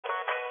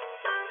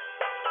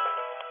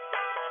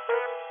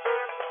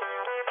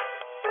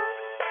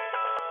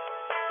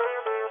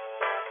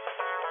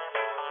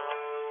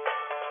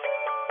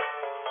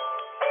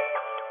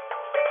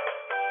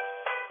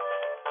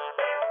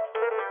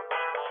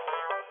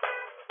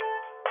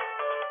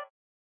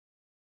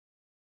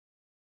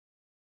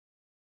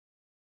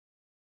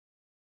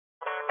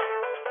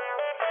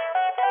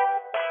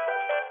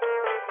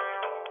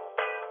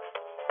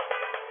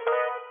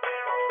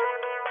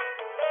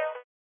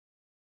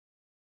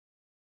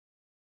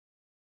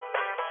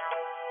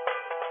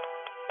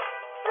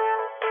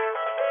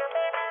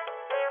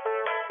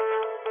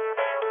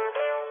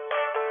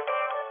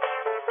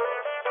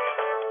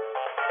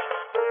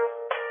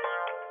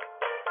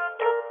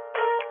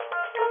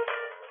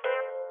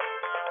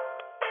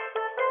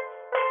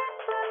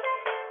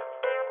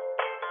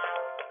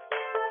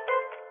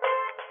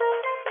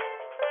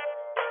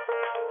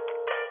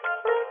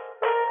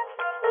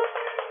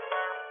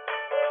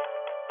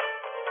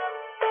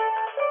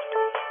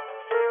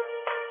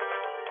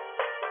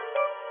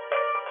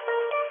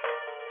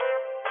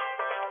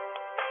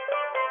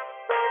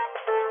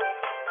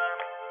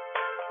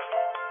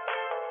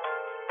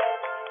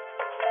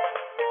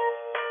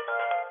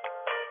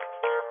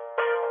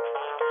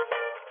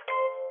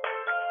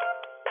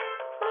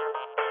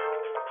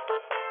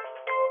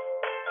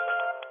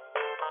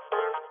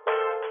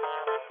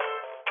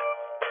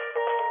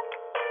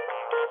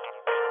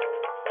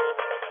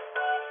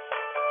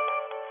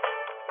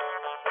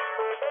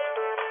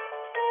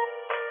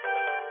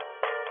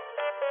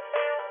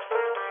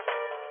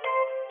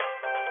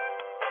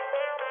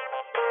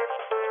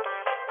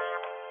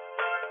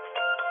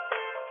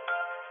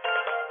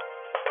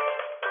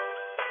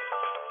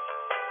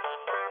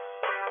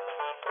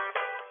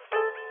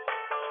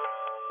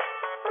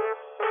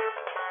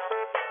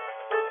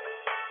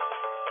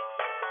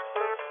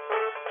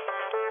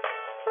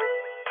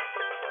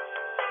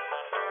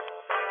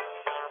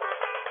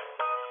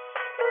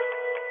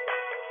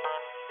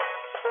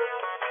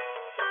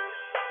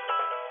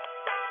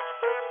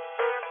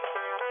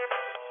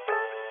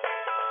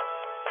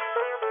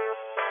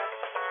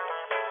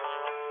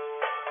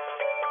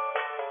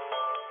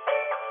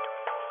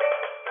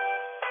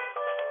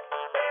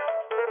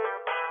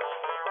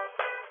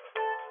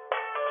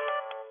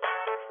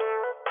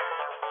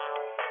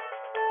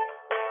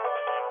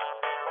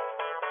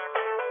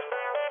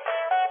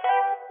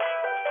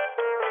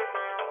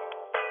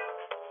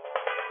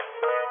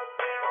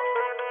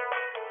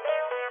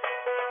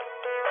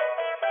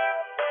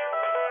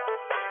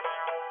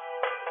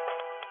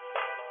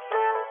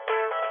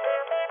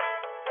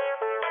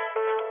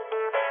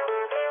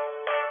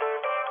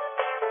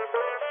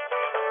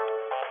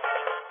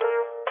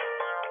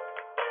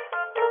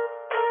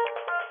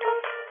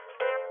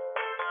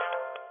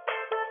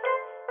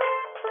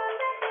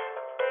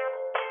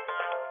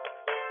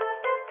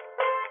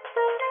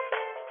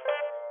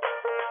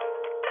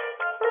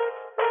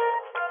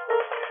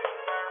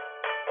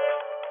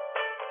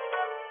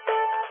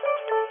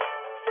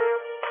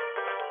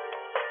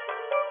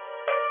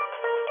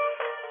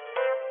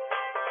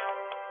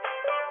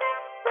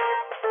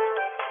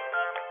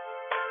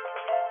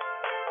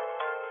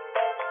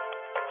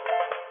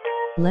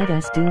Let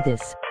us do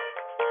this.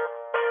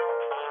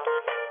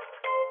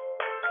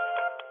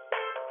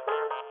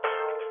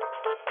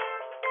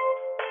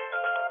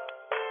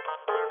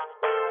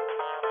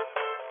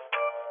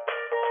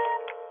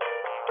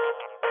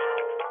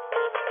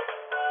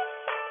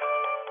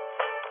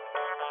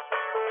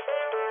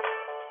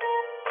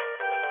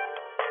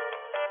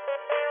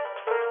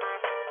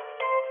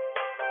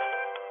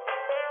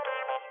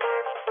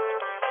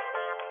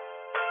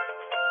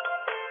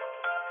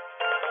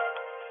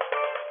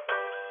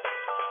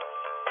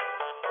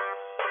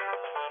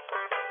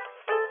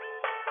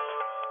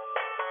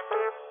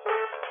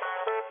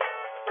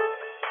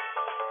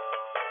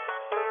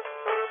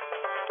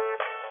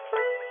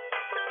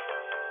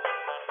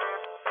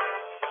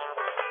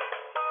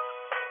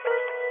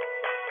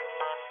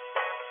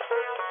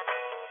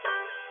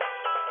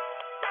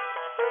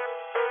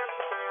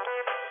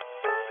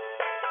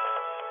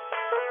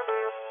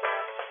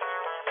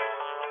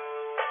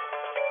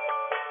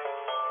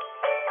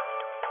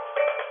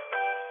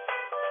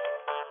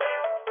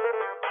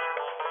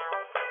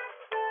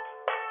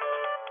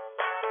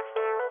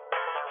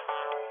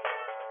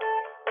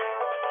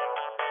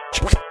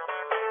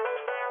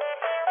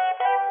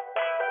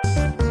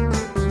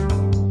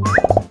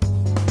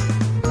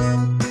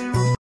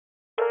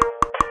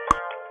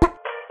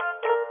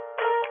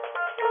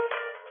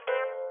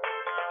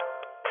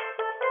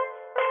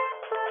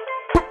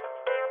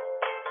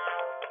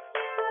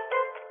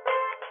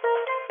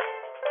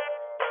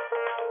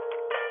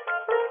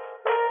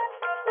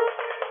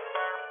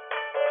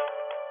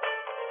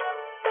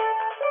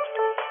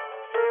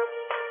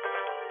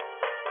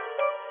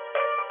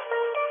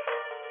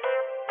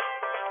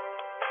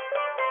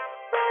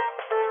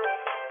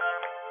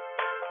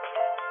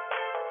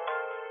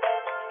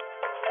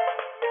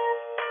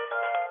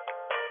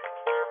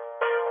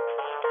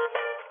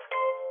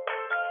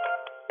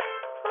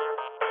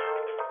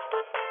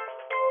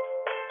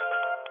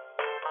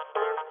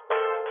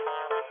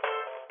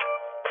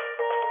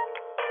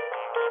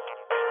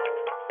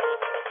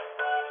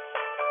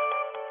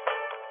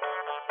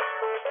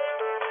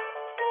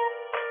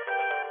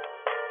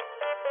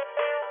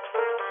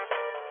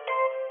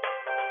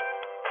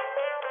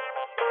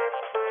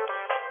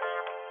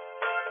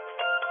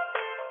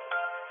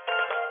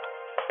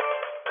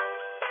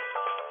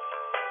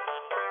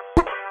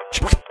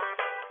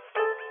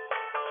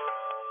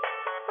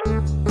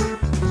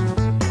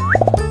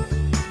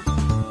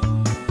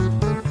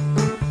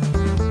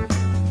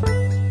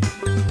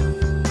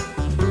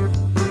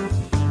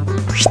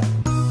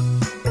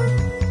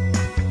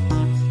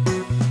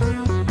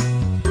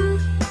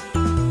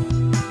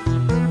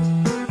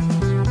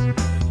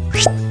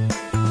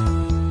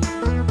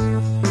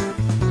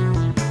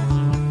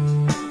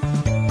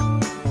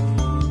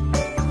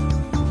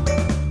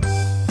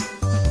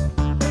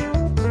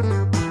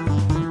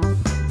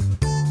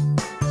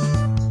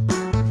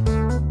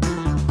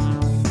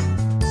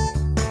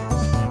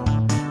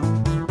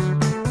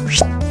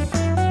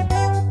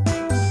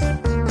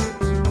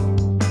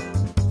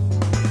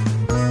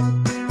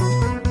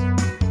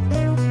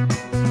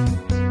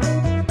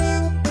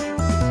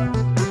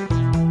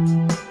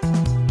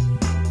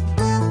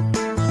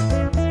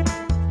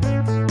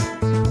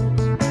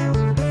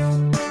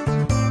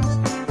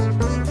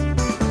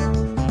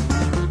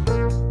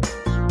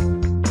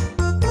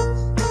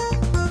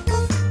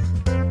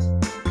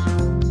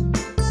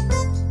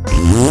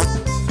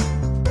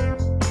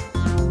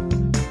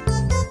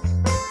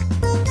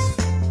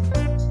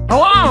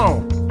 Hello!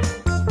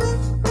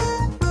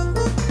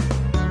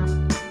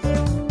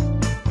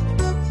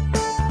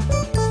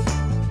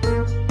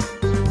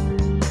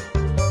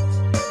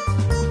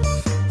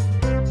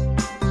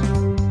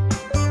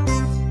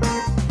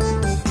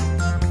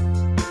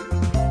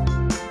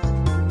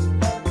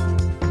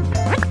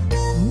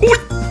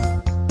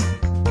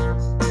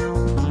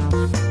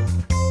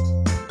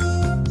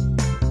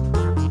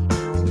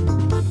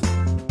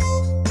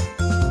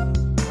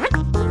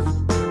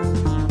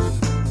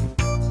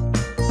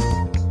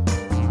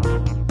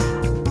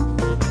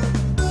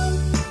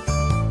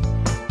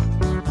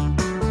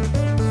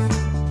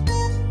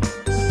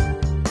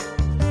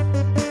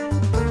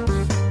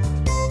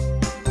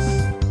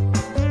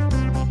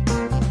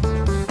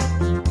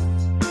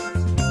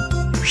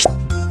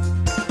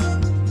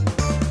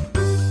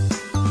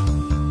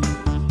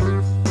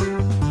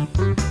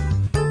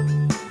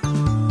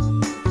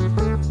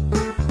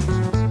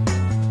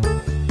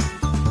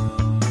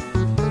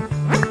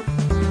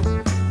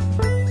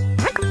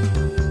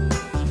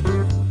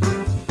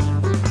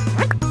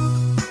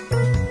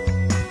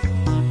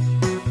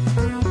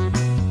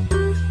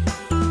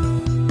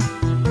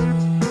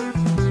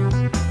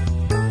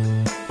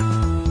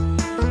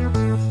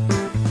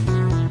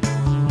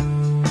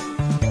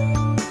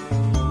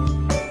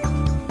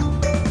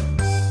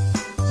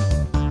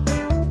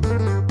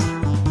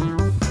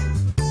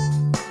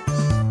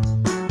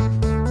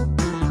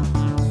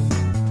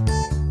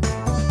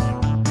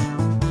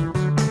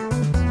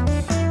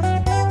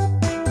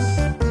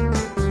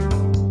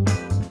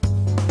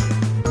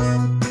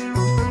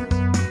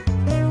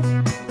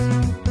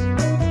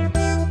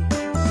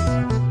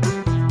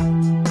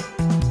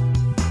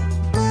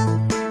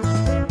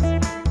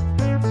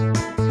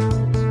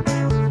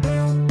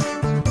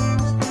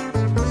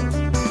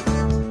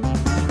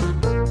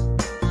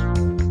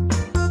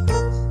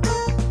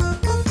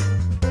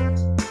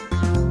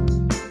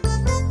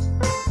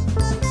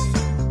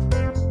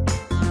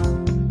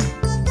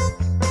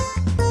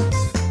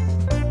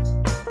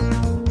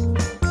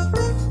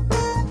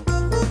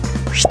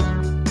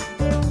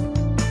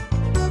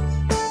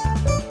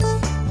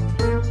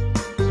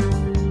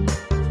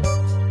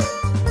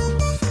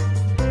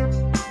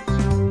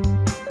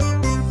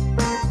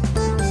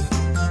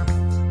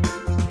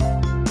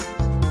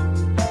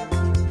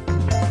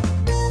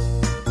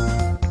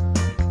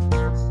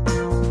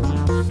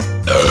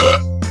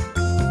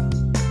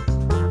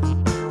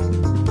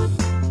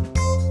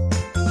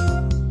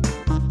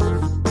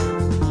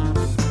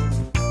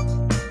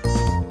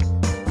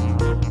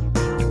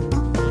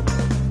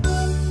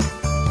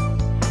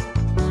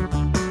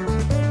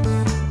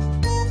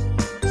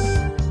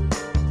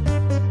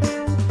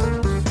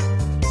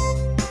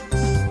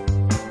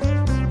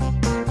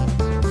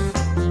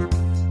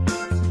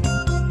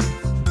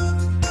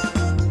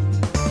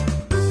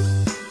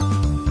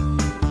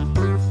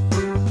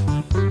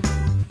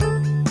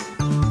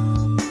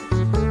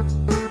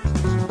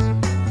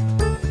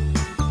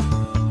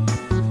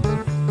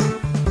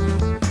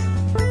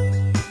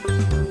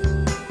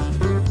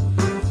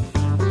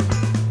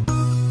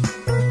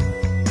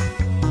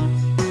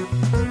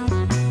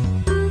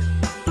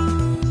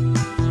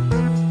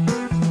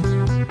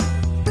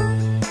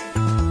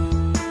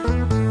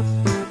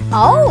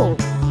 Oh!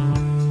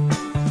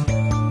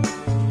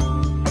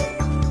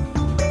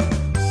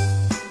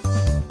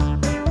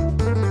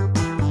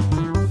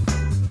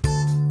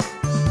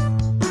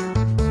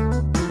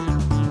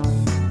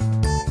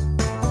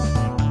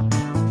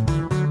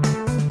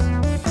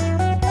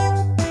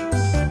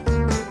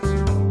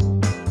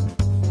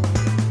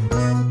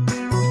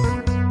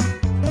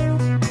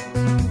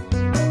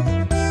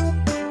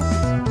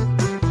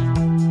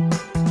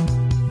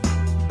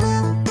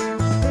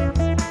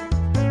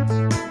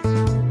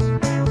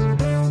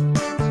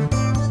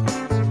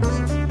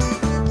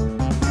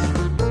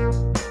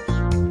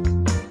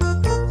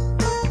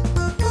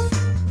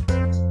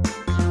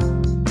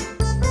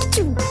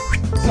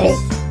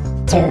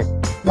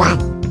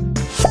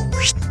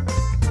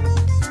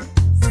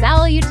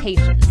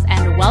 Salutations,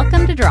 and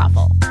welcome to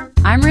Drawful.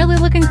 I'm really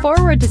looking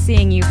forward to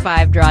seeing you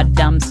 5 draw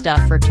dumb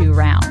stuff for 2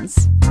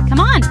 rounds. Come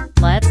on,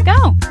 let's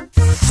go!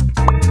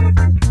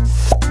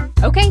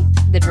 Okay,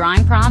 the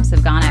drawing prompts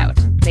have gone out.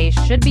 They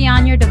should be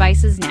on your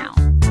devices now.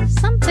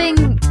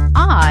 Something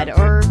odd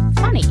or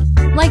funny,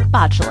 like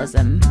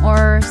botulism,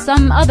 or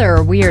some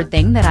other weird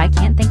thing that I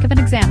can't think of an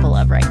example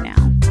of right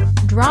now.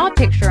 Draw a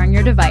picture on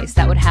your device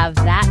that would have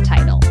that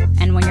title,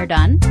 and when you're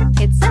done,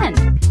 hit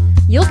send.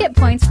 You'll get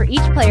points for each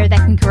player that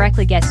can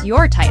correctly guess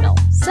your title,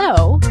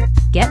 so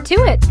get to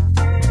it!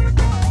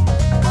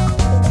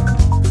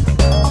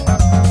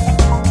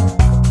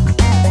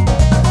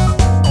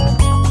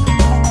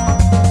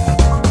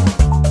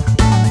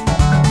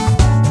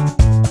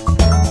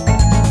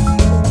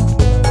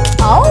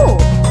 Oh!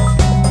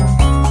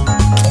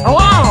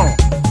 Hello!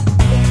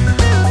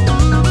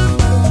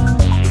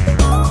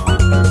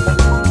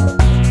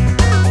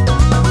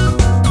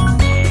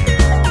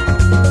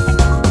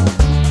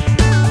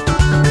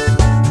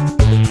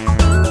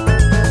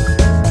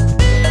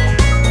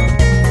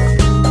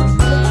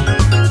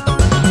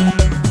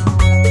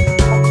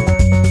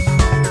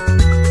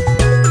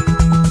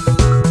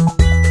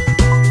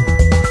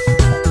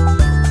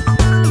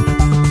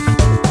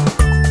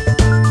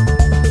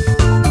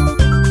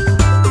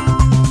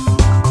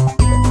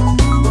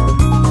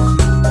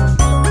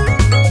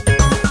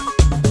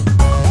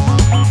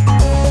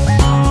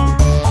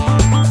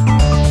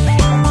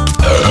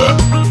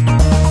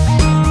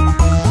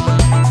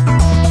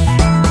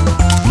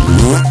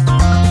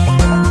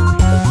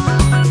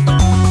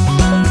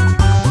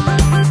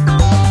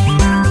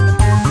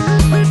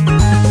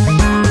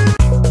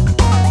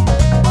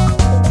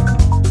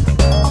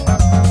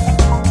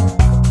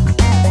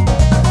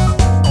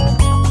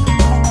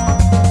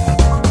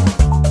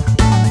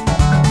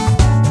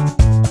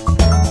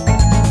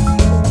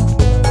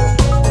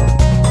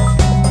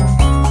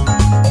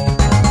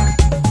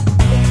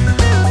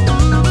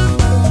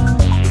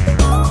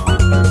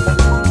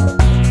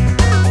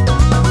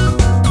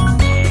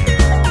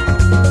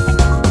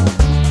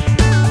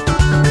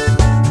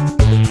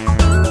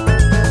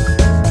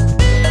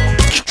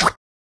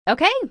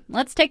 Okay,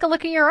 let's take a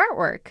look at your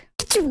artwork.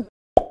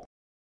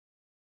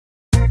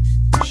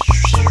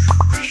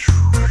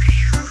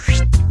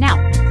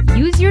 Now,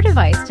 use your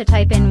device to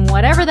type in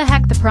whatever the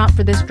heck the prompt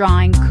for this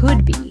drawing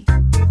could be.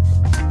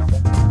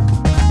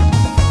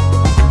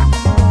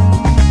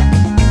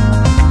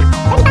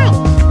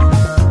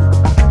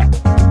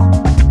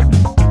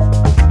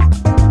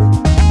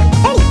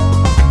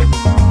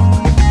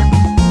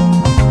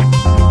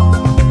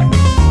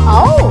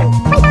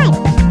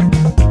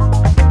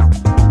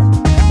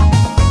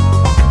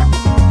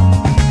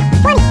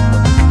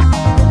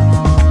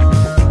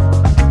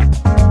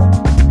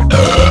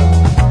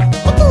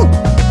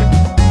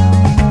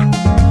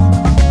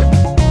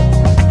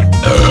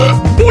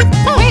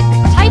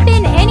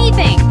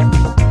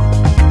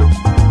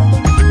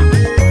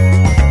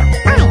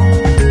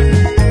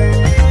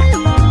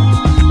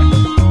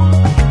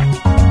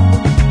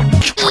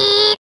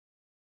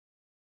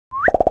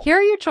 Here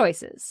are your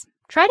choices.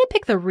 Try to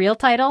pick the real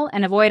title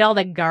and avoid all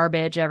the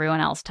garbage everyone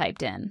else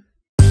typed in.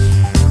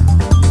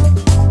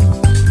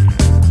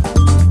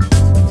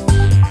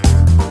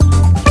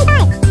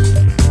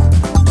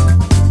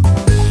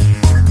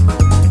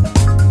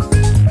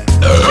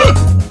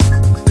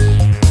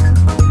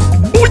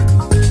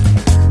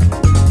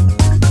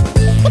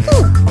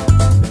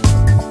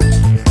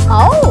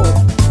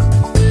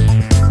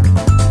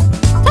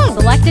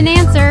 Select an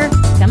answer.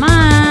 Come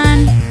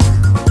on.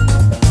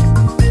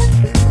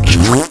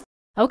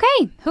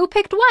 Okay, who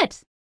picked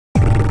what?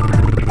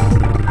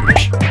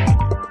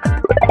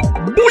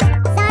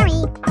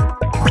 Sorry.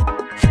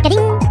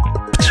 Ga-ding.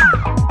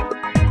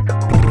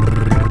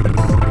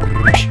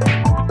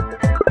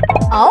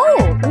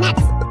 Oh,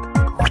 nuts.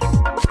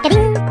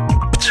 Ga-ding.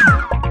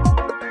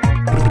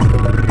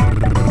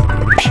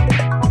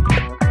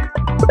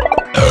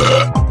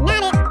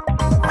 Not it.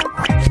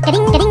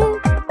 Ga-ding, ga-ding.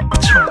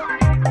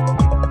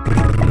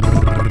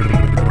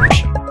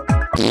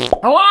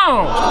 Hello!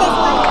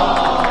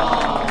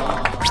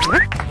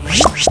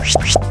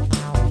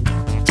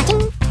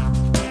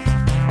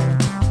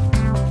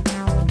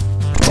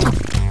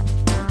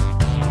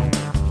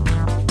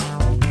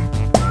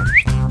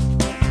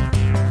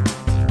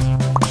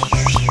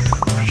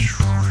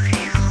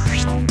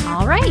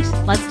 All right,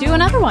 let's do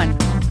another one.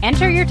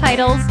 Enter your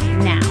titles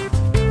now.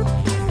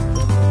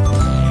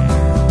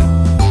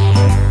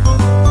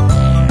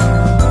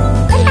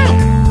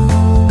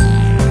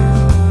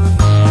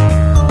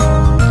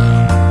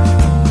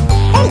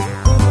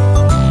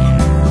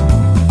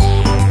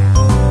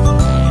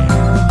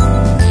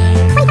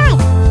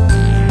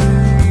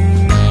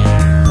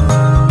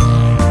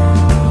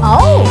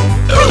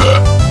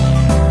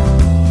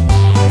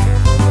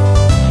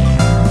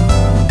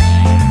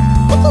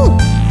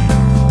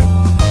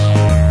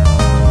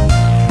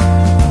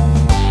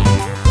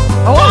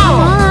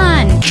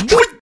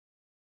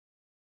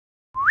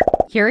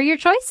 Here are your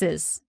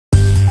choices.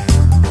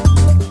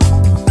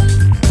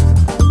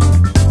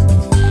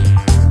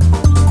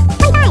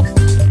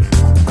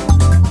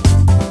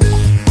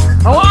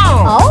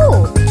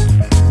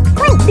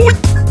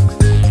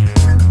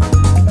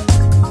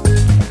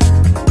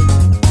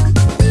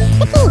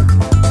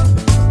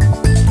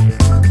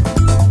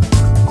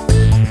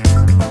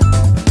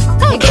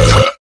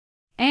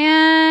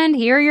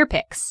 here are your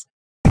picks.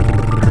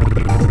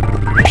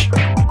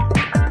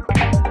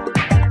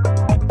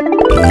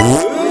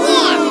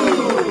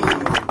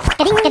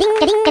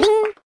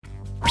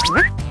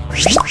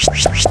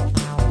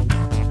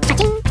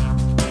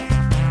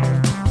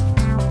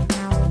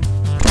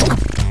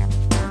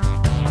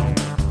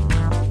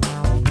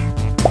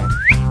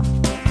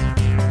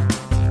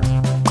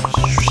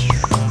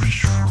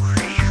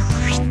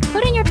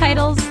 Put in your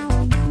titles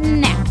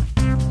now.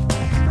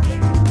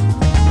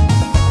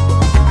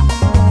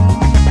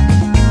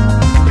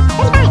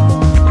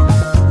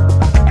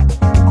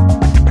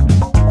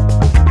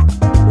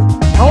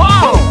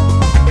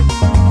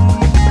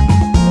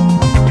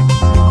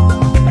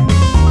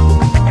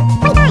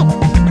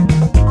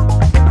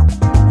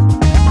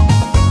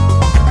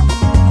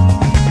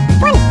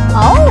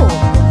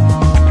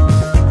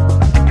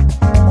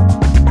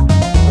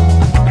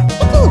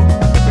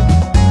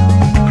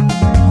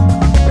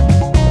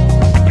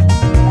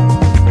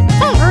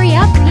 Hurry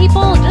up,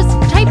 people! Just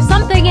type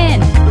something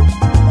in!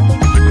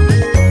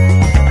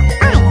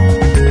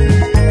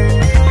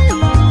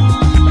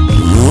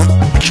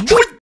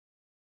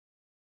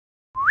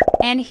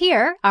 And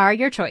here are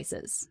your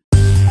choices.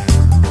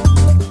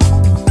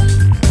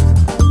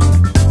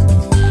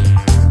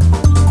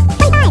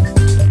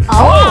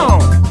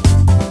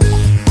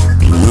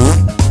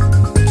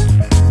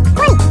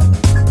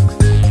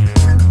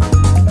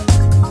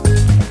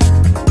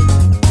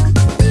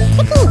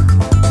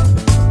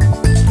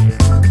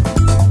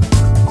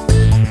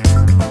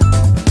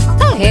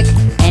 Pick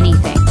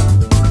anything.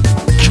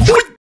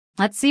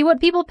 Let's see what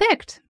people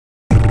picked.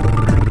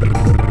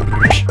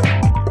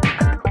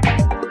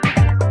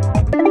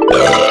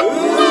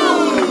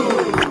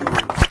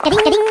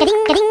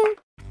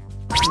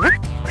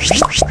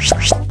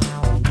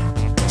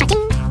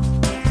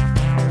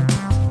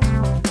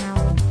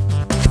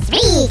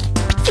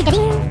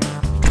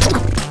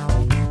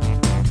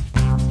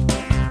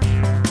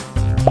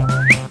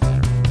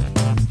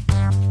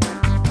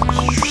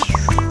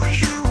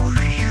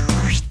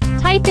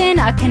 Type in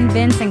a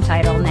convincing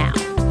title now.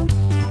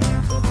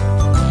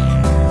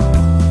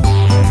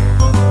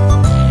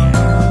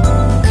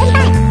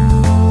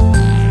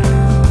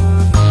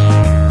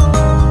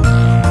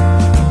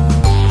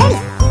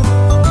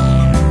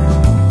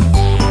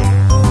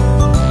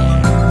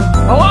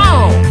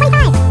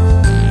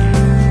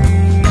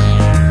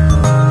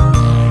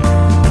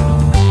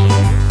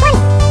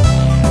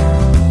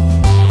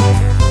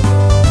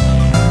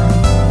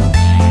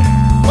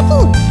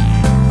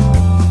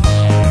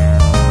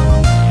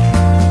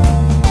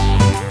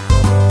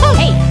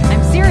 Hey,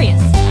 I'm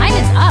serious. Time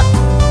is up.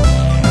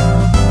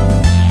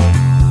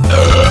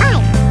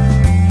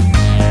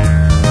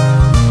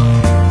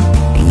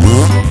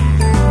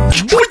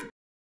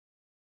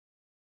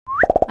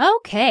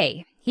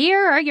 Okay,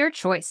 here are your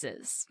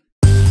choices.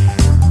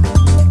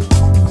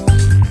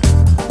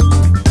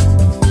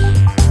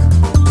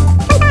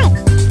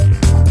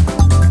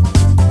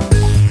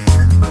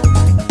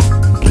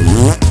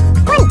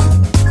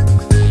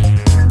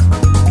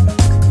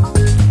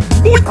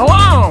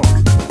 Oh,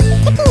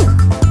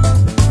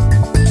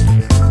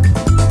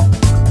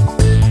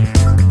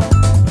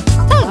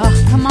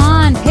 come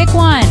on, pick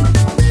one.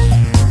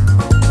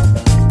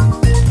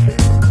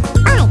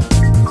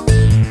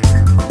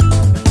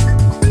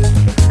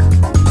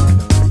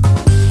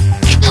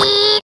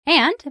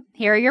 And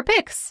here are your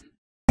picks.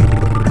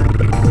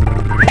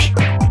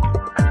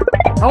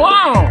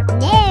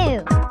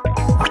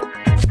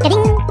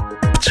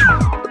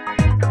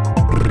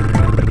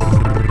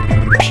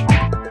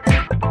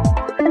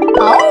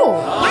 No.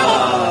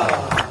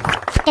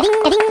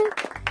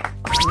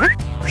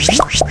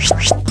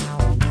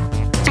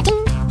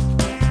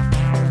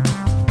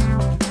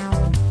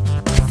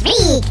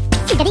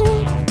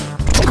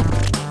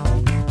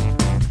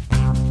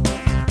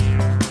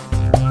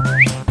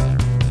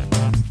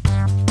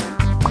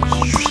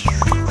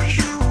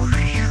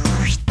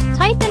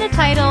 Type in a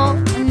title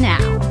now.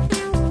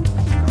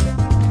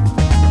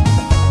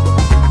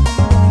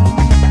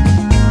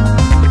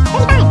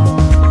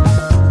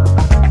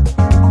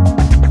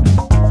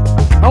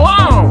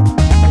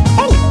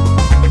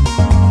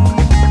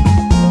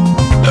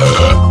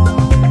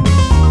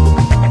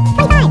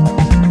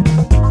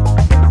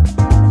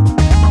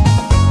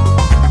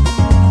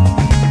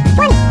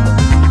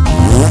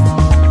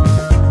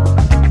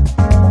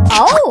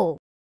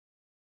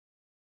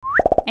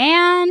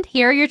 And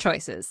here are your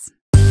choices.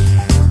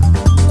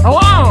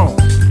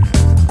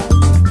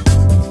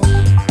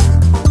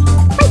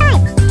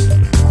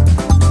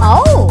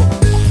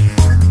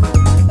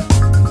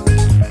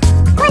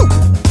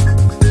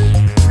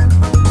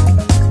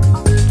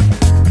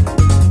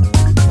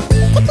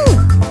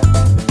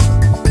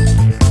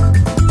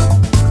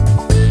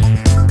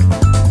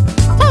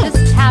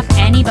 Just tap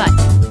any button.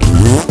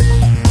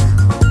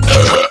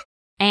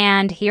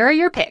 And here are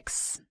your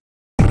picks.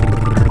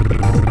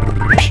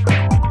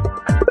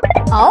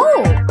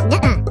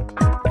 Nuh-uh.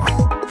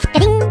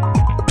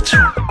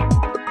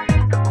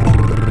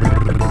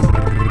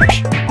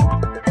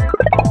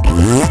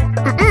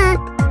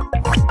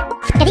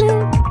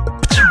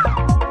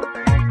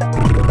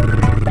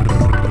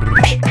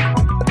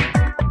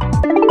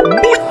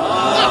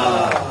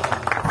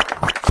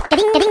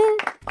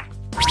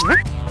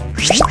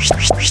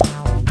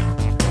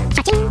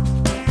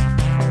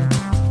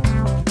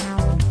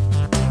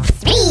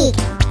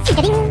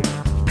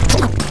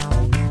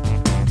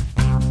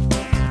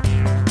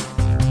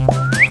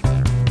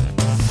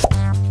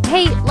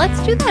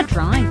 do that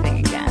drawing thing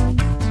again.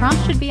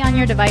 Prompts should be on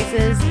your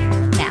devices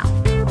now.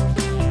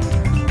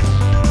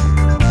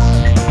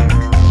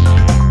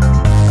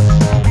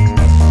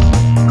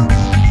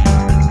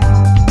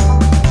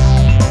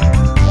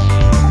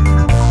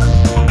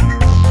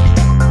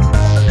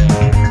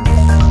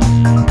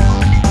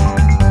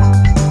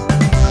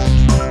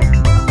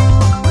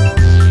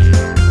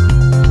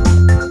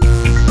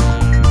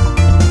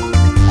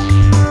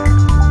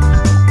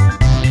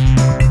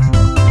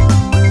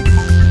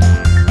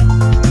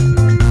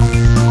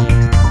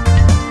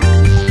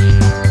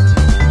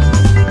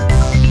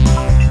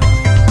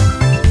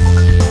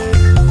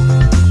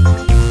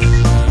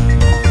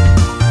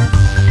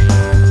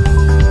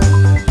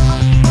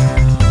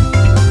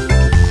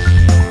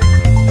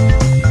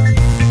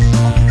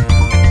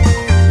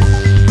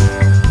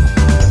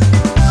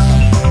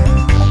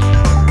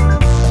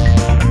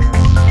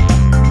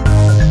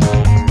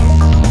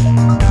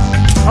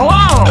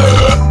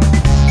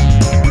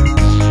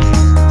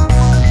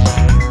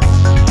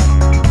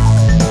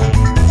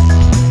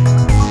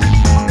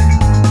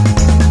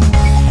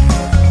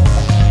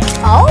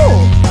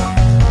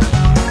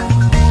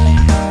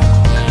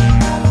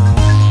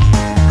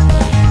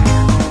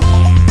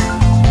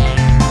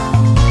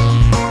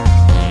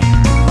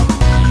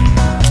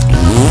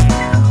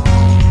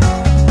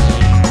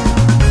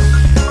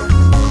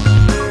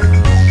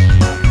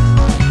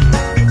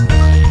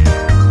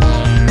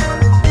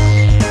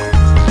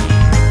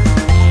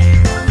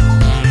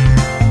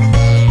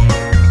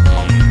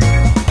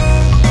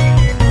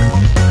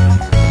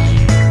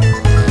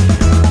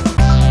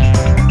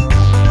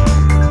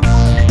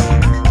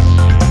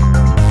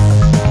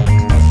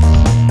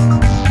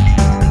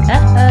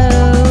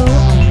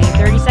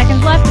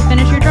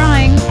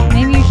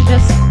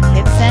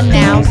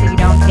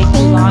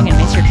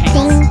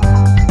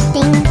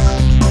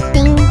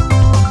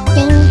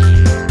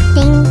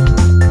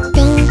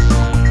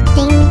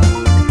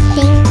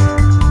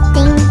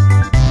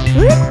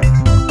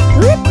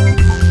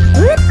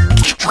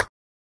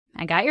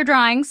 I got your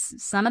drawings.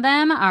 Some of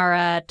them are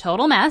a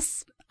total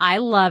mess. I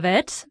love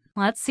it.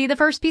 Let's see the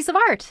first piece of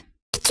art.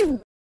 Put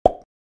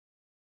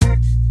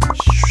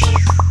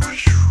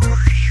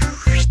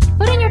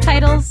in your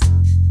titles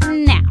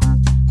now.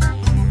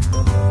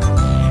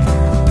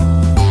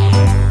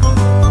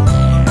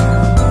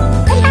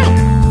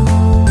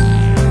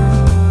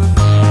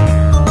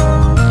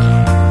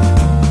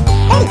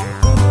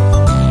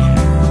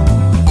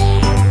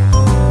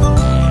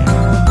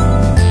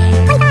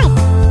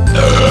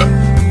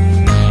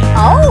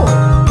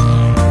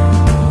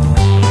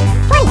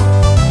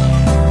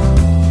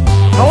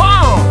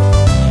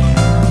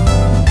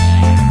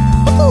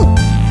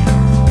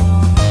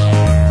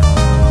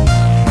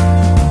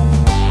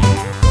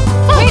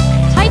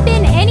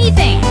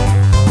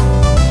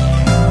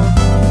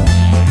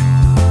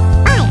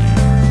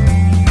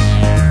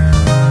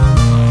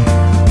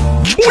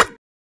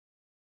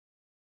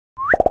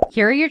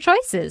 Here are your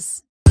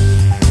choices.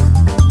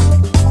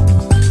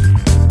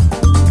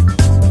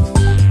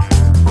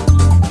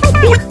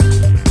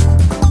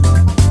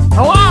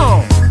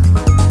 Hello!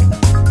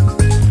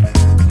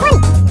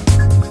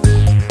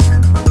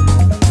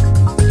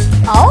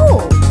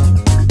 Oh!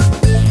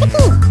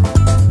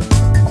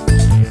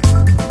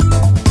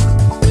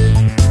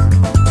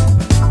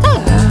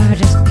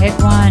 Just pick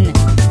one.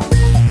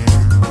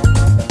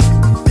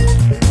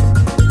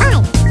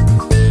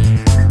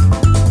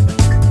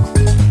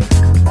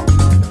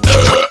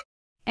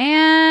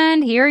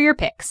 And here are your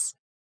picks.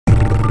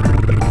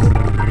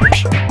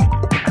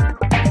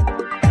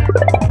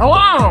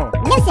 Hello!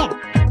 No, sir.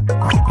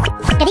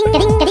 Ding,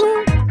 ding, ding.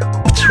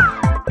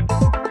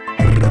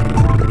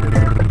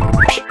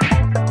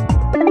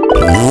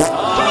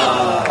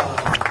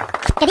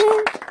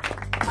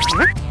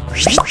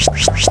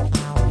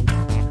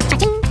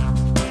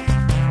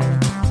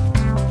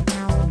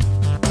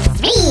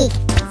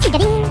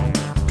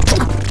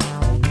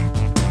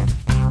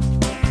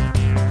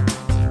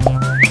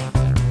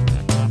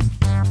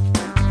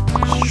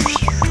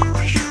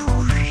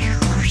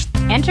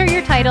 Enter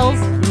your titles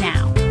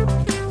now.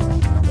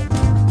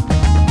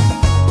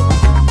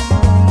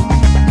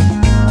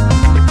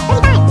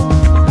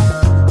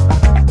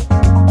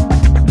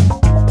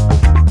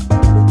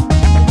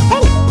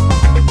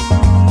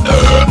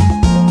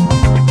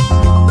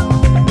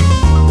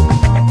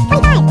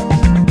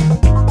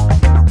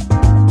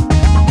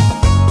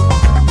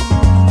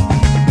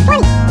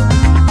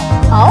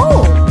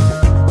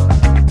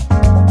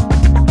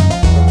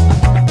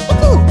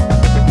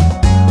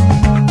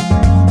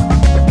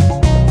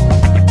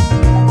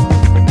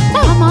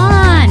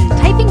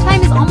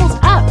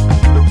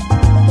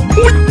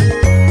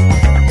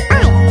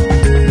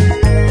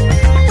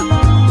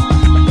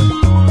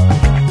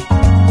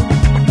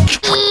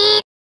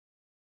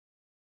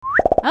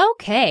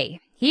 Okay,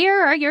 here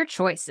are your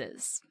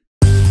choices.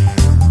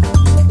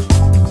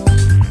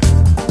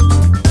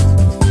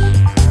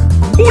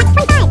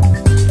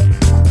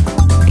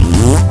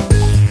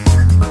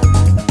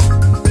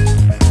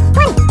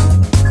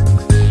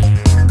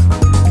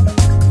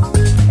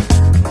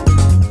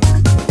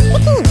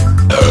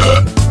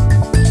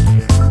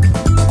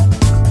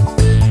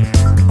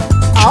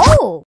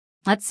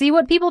 Let's see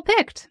what people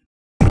picked.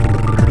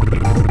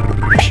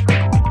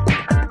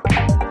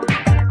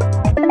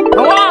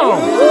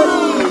 Hello!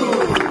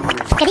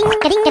 Ka-ding,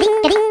 ka-ding,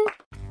 ka-ding, ka-ding.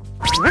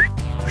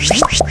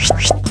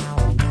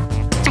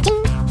 Cha-ching.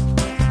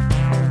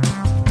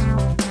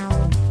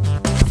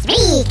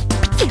 Speak.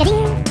 Ka-ding.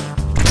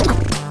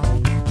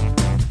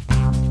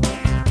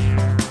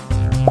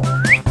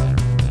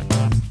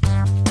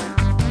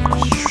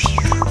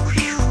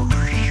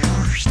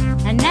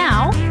 And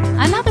now,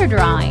 another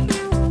drawing.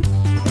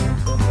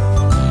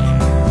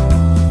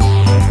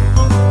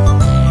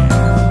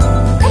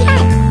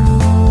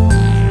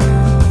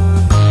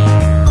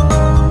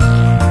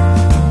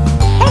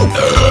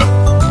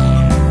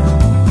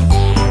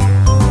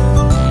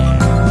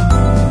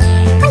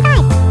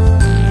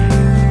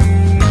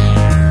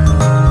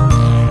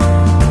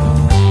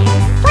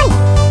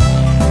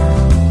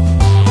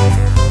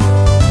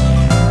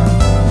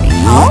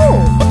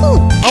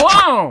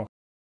 Hello!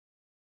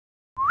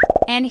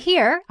 And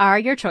here are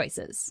your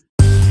choices.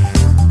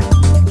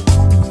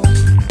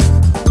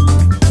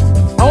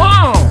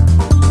 Hello!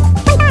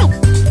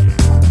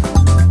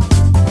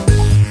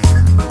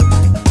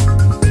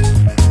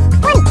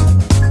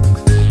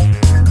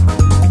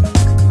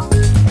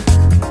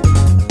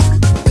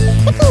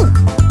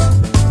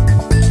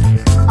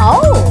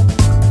 Oh!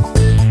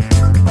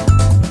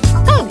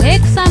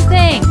 Pick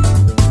something.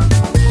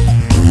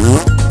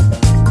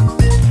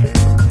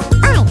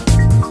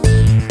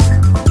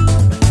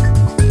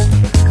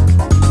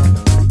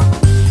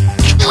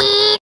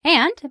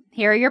 And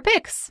here are your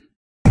picks.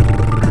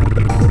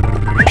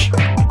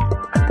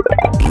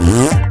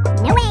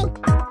 No way!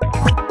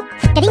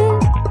 Ka-ding.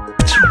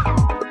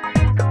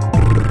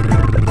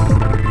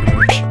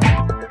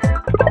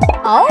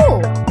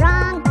 Oh!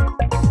 Wrong!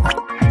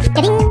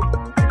 Ka-ding.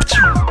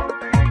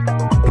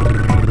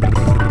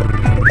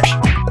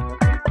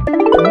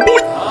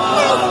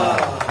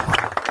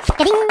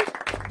 Ka-ding.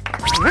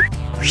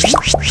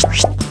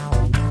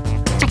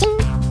 Cha-ching.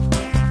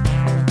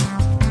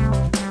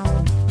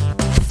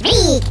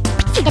 Speak.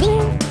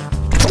 Ka-ding.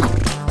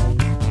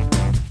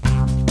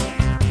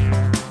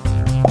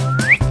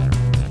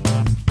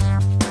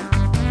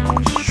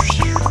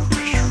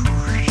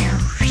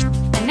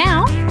 And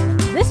now,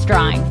 this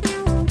drawing.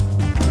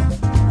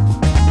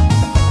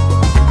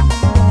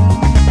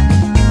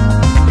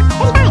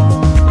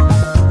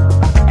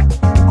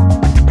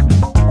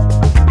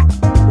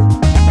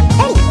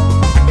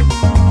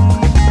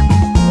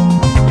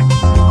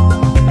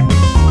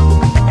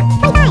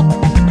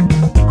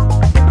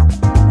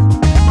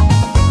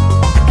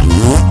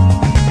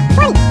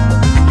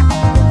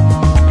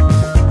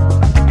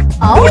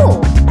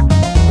 Oh!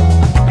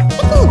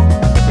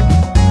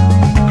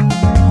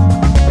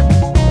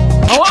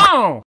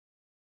 Hello!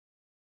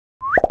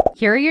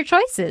 Here are your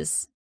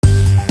choices.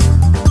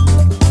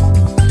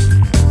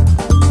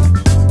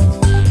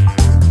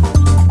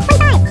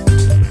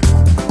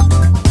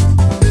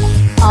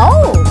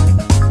 Oh!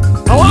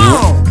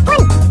 Hello!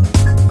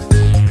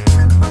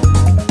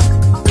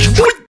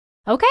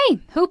 Okay,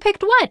 who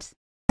picked what?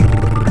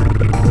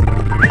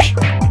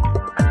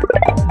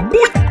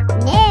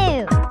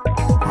 No!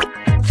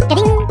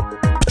 Ka-ding.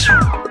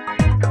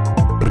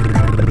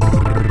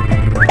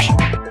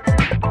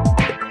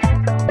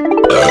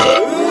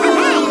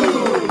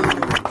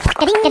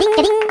 Ka-ding, ka-ding,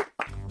 ka-ding.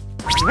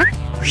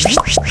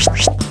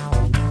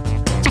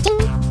 Cha-ching.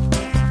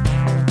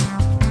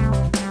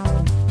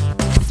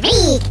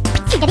 Speak.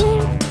 Ka-ding.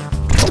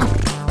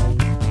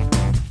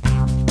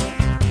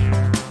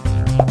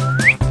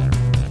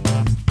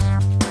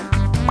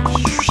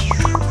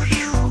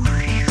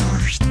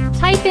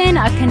 Type in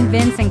a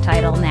convincing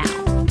title now.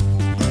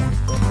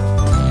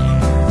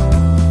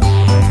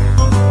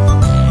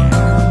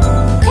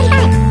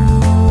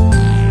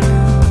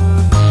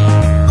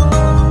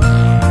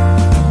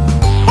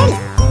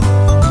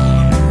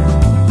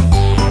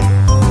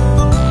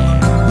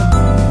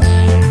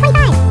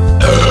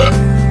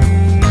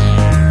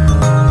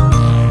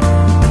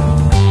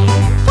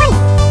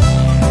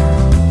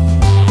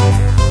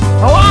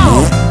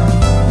 Hello!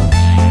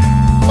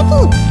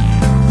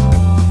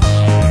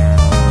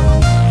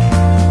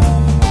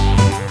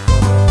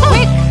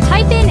 Quick,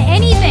 type in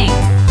anything.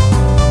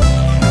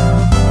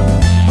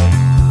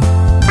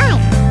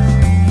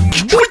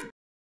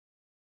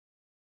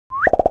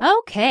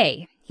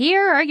 Okay,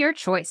 here are your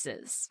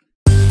choices.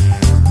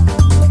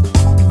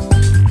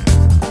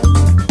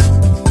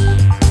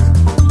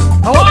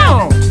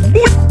 Hello!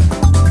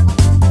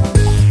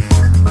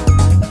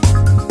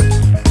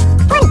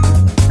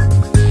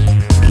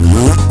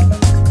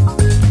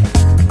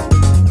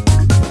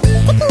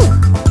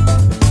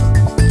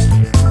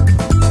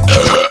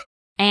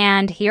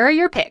 And here are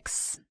your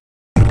picks.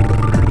 No,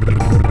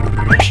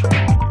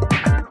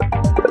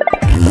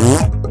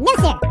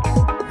 sir.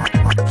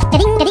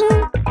 Ka-ding, ka-ding.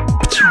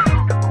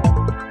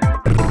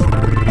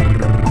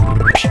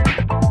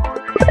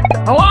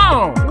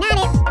 Hello! Not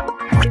it.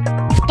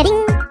 Ka-ding.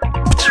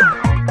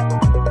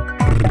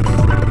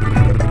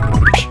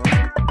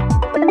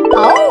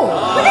 Oh!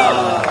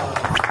 Woohoo!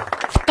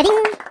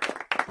 Ka-ding.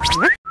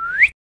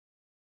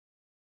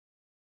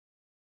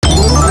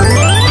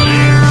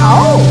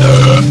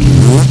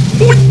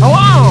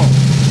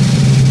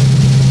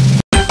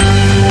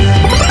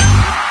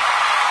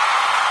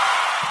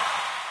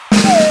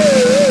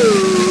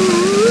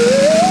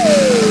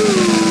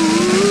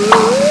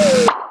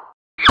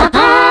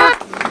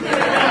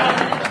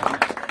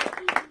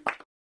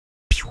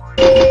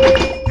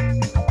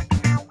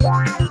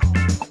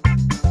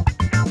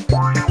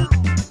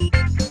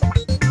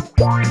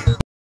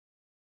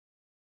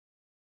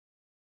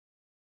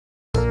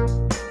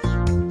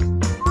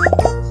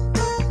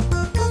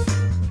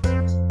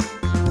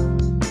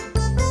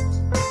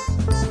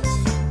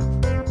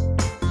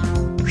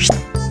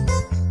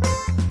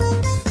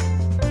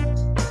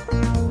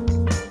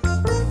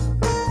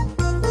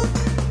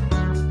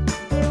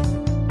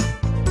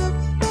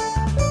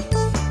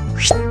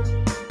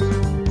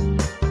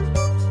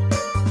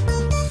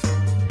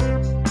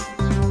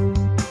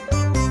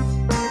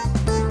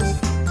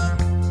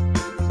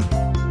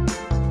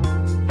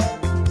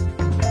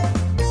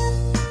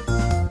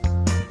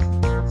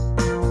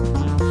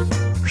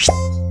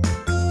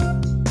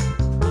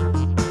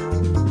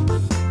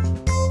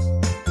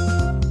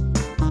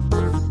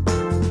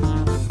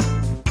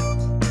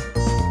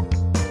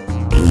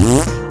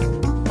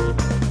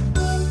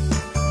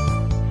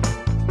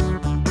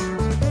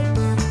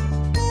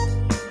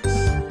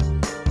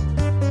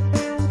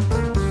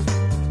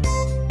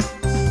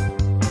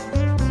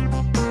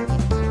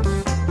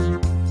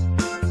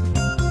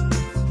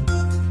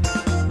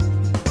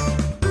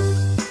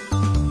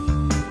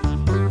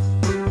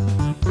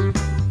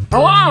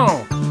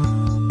 Hello!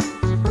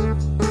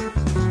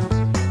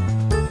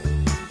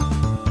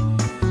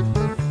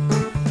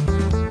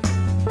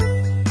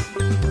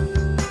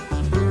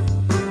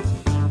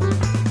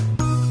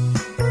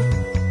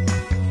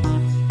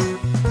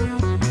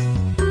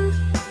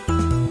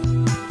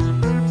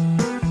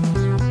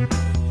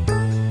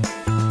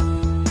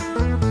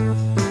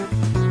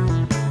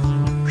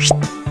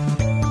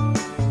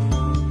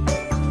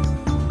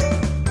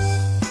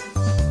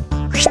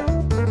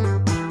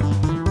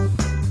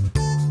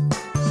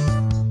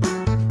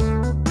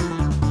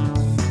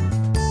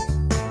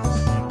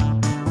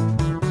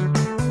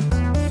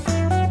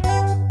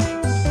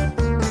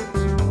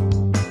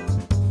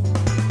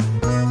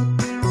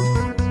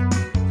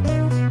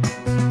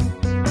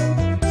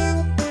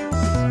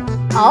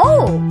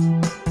 Oh!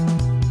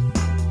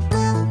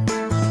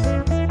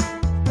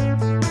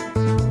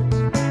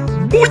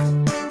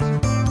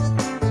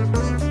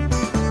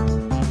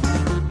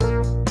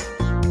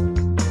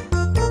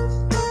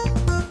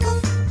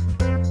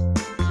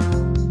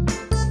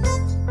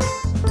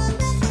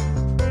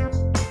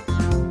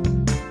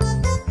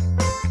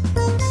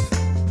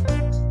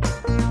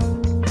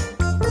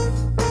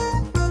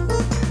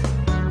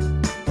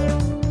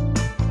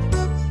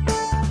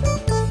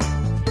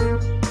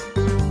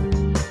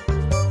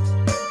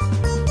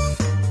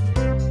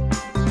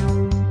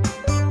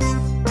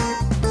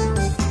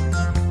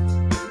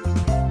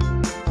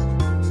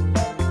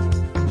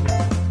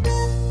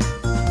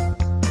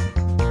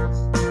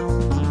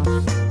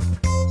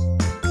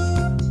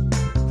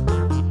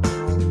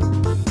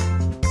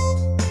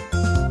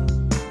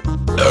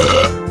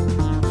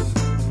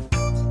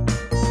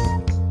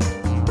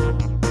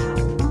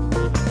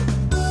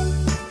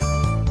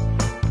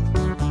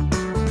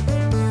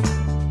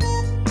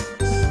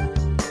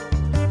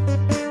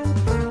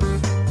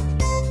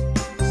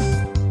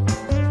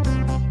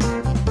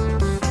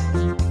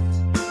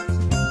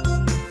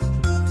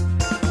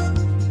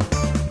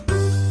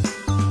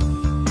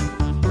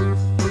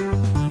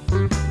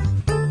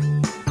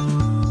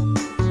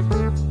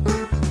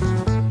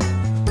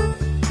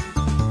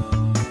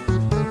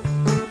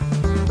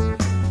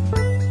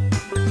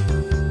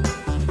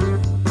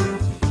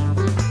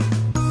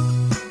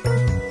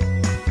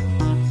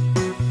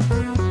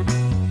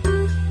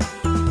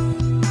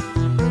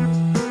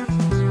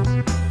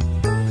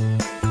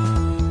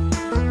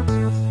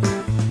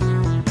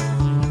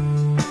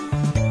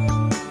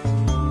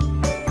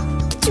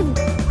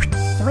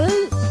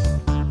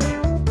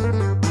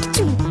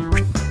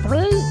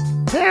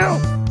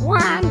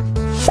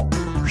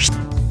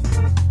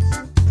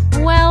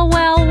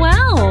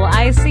 Well,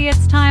 I see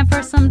it's time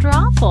for some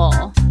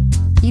Drawful.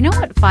 You know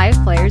what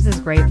 5 players is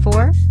great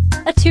for?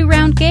 A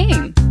 2-round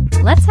game.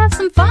 Let's have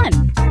some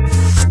fun.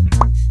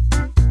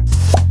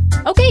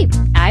 Okay,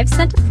 I've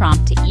sent a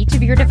prompt to each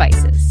of your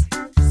devices.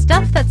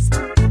 Stuff that's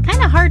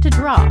kinda hard to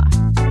draw.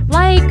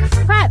 Like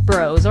Frat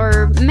Bros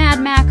or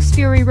Mad Max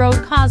Fury Road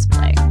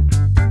cosplay.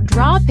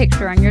 Draw a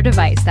picture on your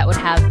device that would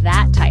have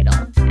that title,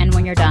 and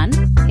when you're done,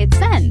 hit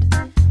send.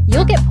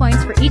 You'll get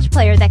points for each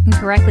player that can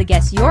correctly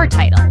guess your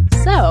title.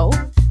 So,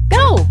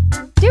 go!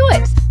 Do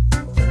it!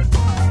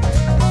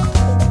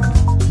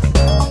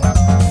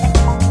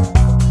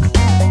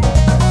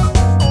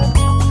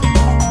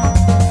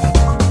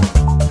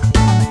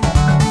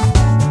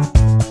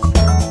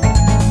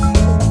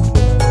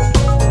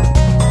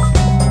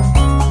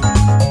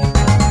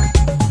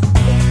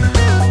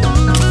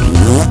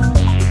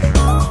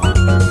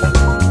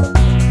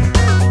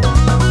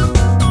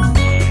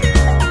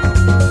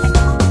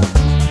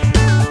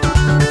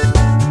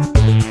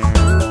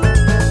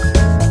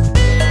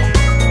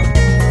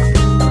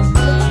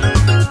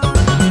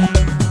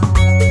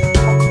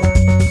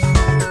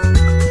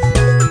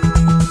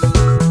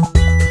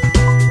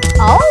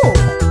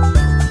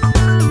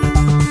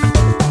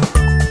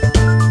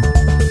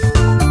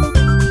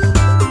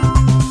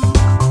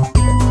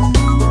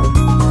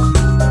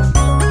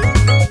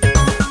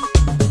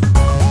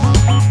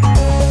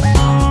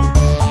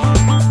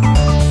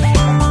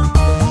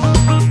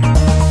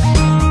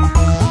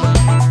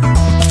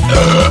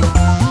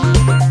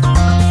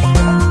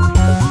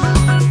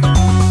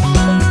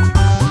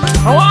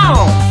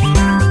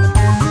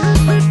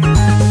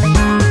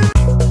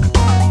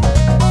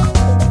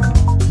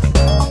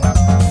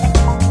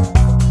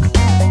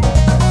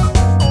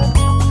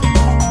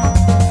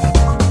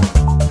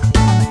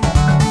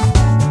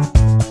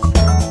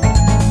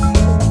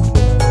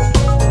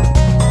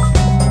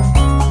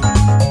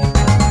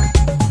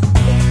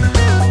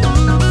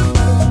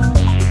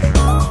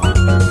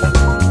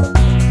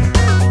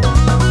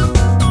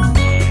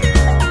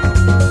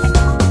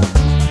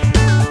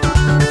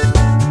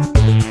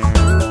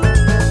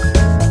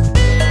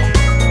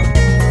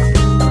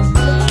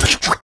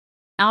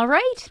 All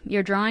right,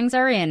 your drawings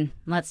are in.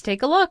 Let's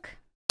take a look.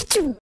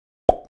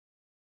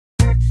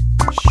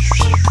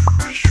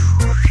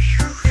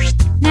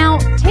 Now,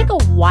 take a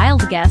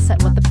wild guess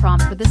at what the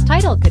prompt for this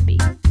title could be.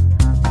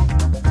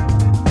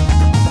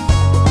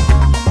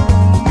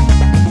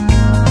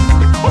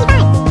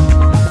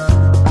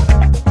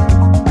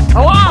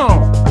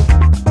 Hello!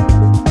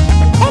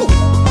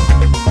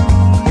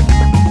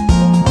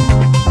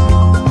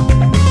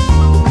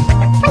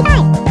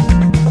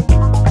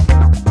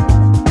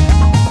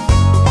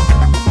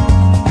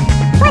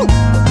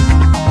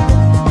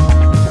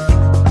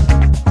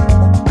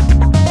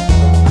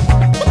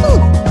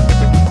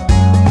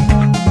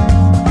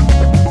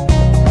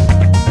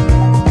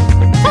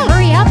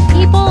 Hurry up,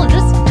 people!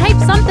 Just type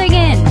something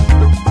in!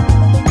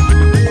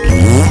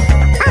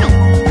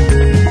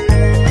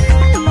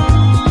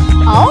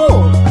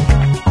 Oh!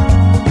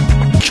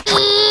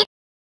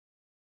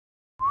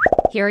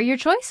 Here are your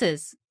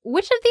choices.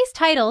 Which of these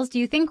titles do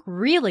you think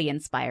really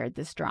inspired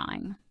this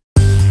drawing?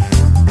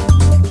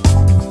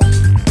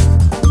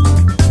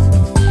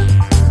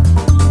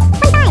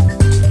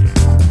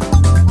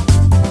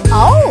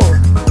 Oh!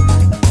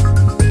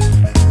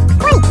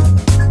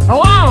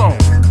 Hello!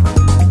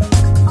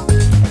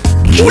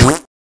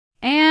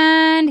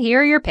 And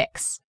here are your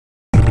picks.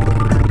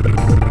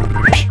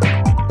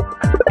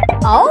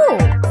 Oh!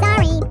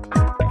 Sorry.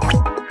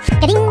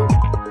 Ka-ding.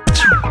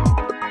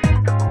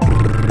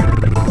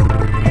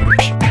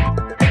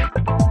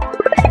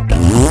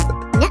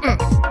 Nuh-uh.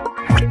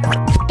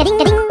 Ka-ding,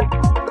 ka-ding.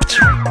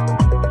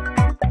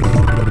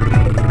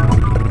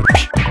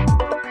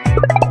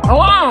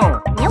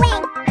 Hello! No way.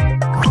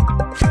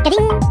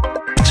 Ka-ding.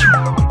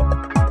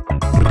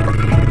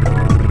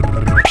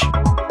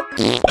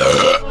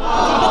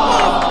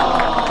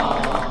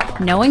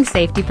 Knowing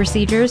safety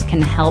procedures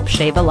can help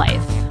save a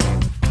life.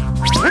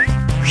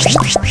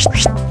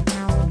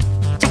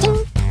 Cha-ching.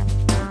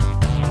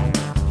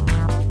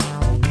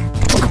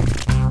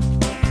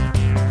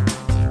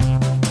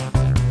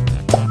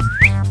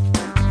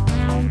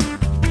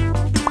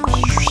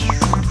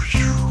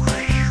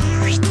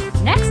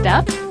 Next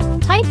up,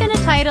 type in a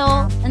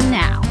title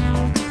now.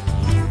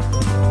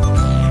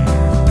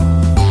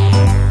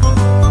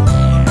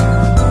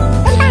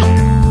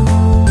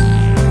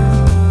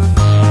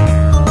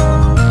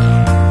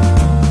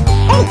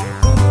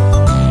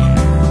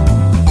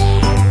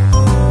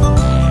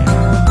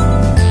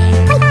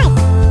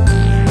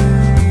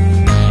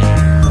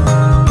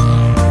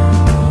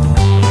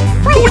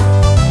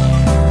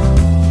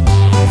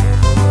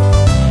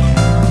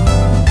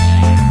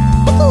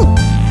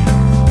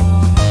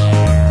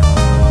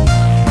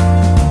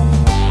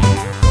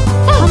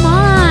 Come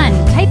on,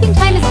 typing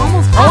time is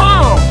almost up.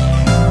 Hello!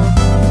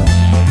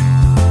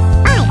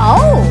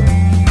 Oh!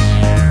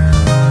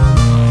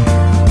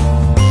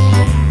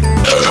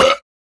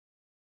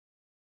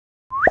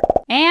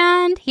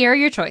 And here are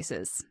your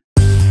choices.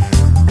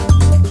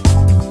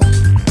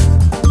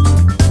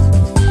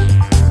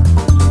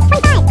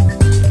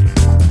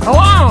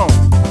 Hello!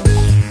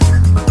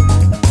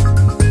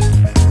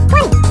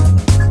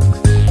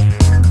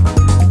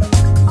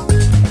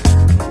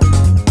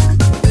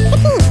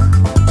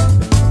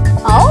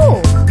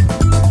 Oh!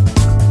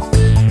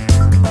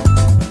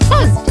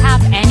 Just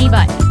tap any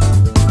button.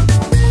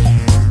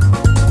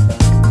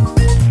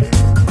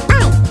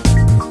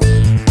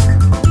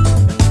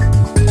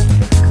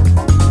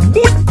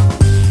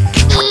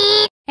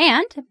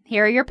 And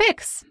here are your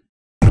picks.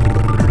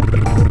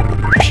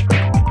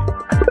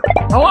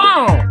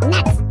 Hello!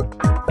 Nuts.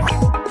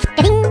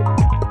 Ka-ding.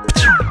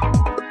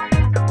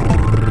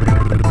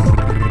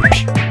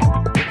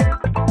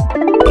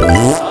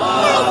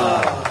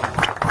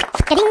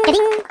 Ka-ding,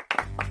 ka-ding.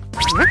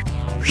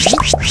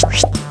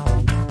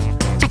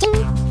 Cha-ching.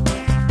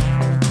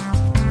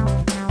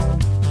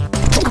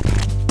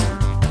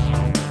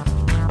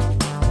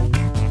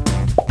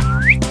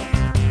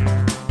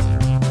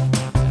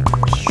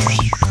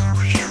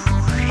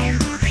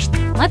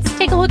 Let's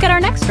take a look at our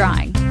next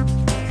drawing.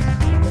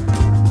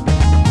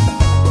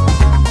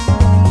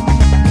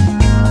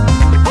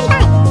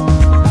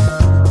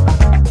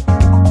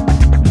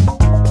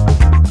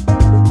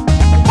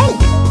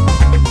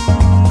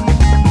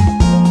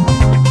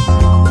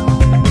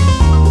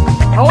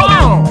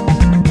 Hello!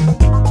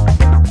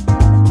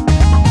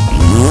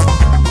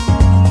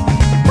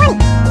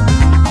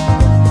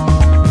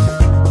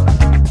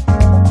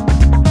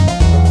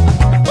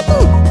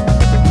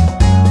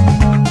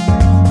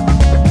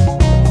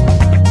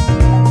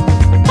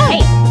 Hey,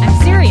 I'm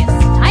serious.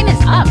 Time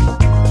is up.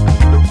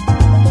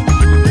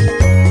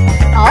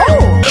 Oh!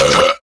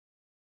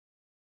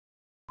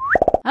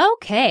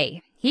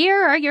 Okay,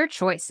 here are your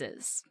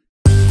choices.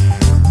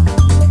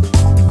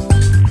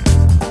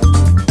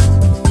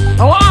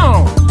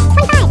 Hello!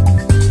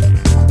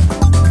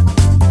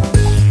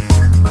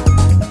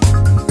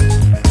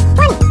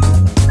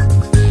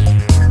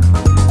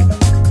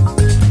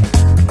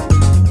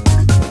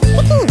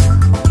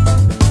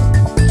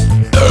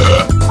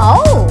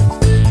 Oh!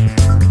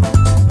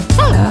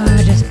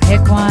 Just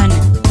pick one.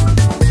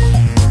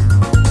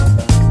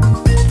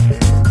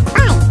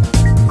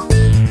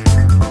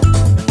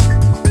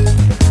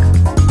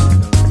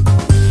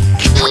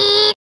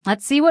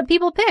 Let's see what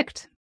people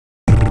picked.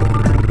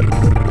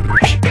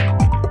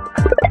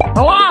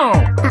 Hello!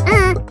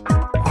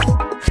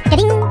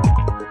 Ga-ding.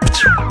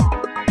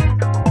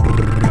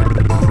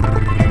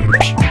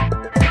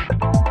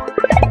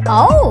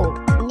 Oh!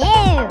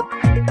 No.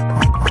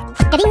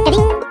 Ga-ding,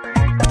 ga-ding.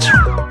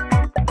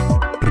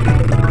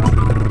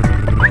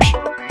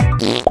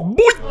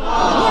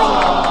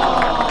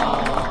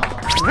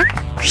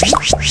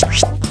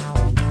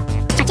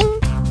 Cha-ching.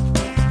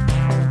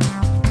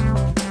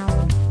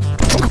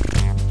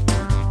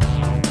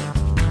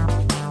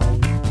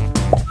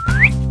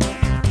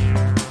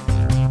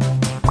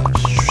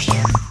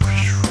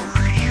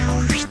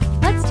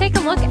 Let's take a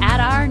look at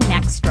our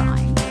next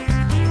drawing.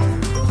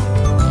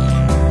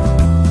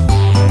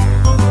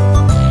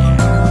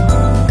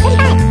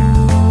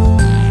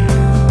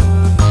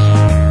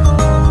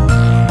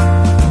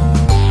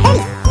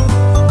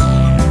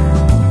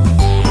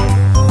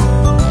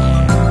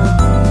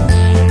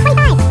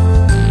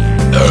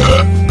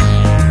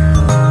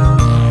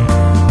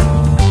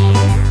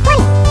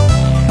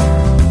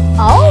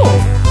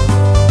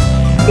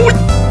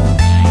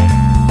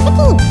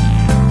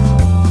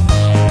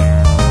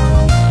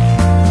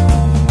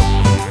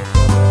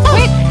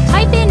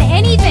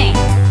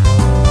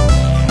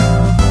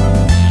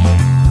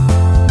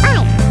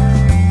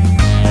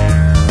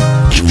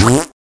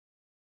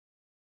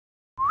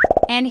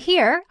 And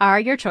here are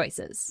your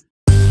choices.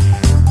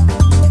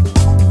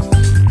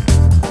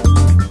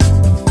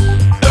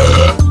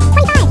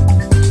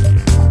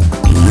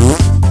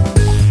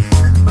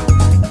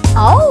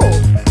 Oh!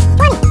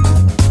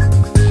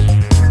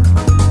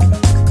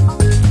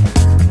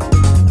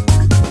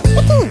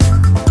 15.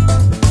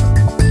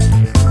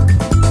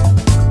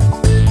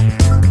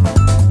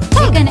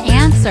 Pick an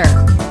answer.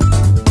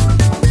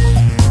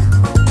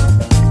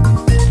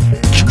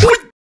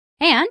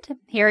 And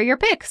here are your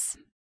picks.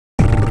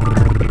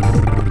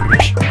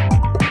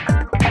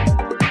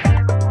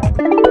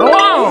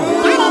 Hello!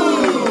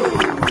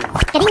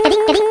 Ga-ding,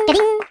 ga-ding, ga-ding,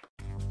 ga-ding.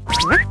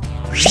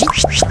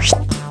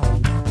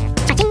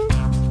 Cha-ching.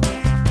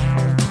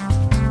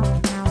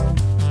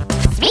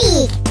 3.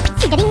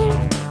 Ga-ding.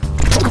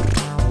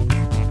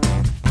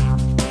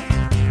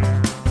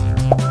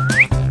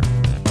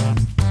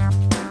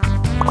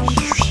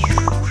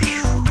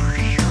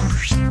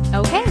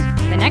 Okay,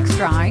 the next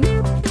drawing.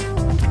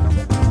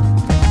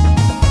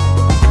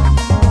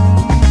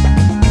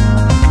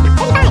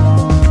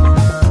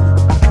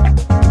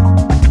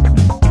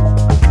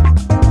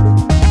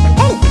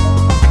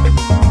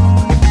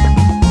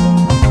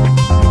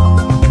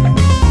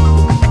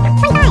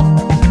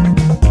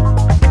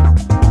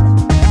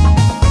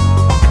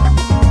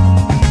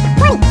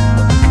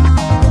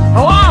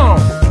 Hello!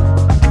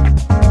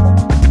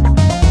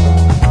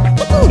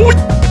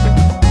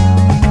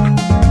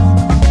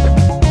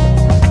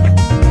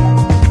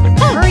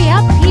 Hurry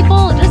up,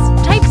 people! Just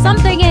type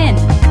something in.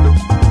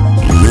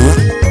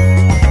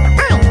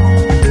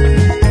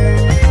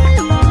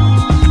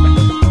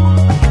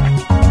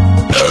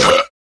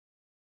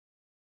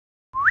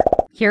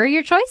 Here are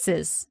your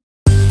choices.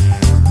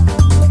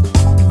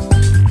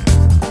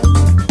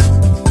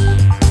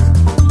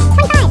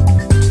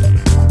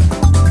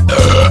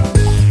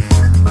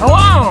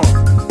 Hello!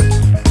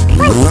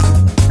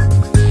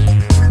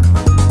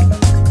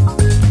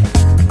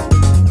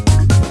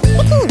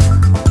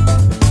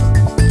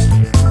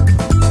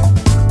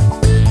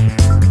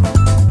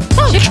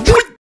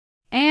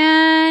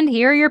 And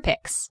here are your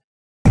picks.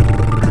 No,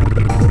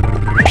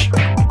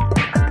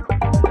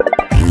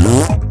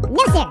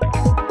 sir.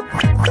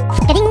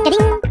 Ga-ding,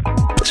 ga-ding.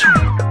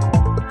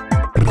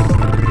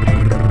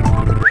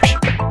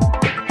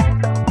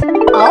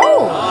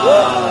 Oh!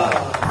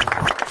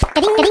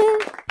 Ga-ding, ga-ding.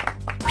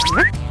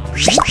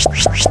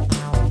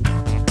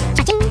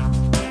 Cha-ching.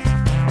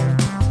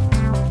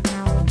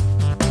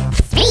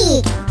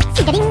 3.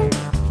 Ga-ding.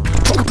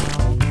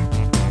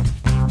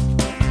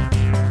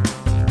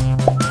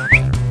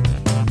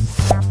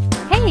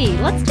 Hey,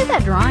 let's do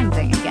that drawing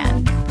thing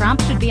again.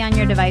 Prompts should be on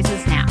your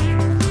devices now.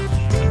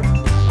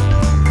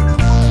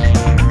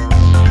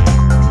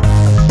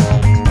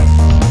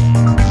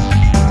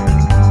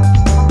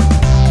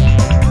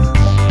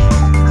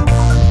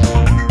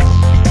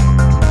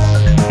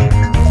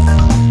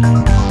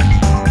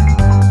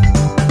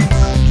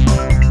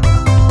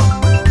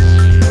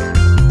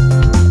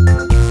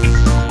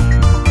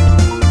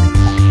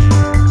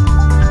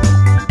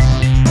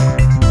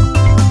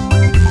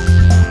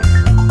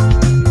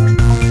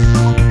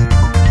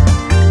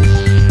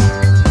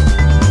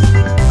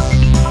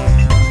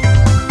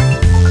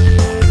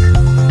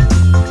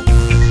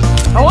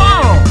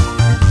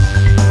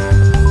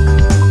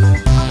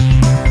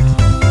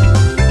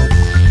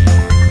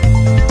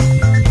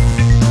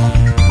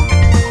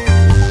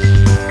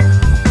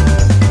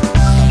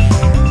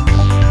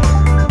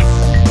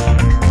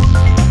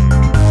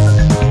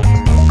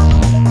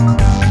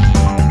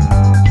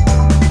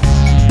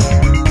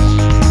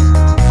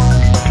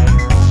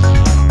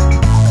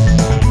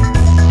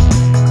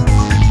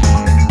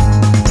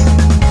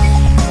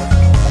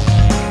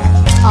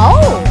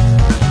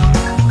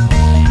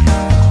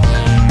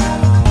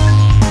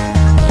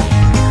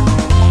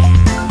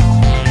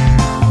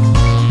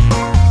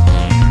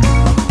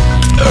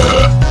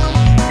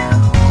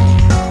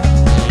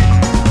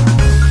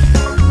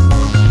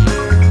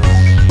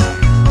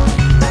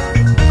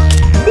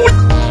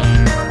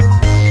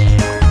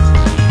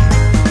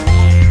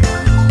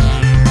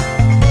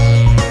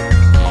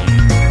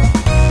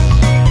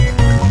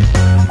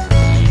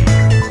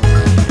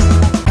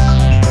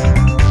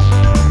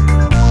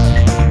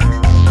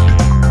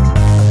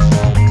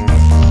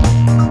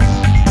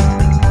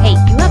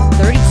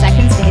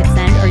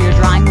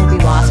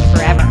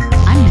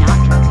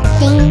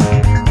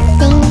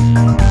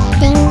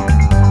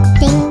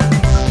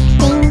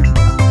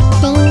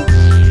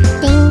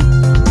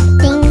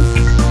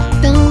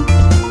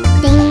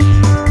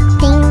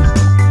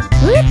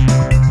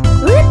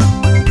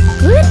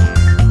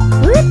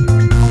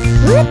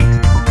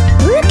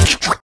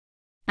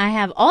 I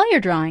have all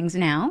your drawings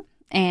now,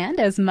 and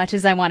as much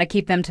as I want to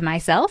keep them to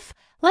myself,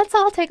 let's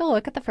all take a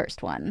look at the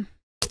first one.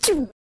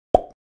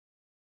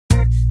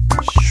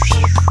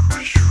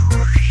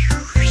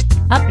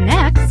 Up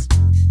next,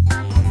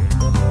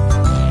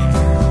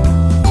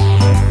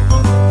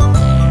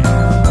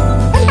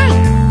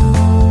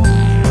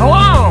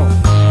 Hello!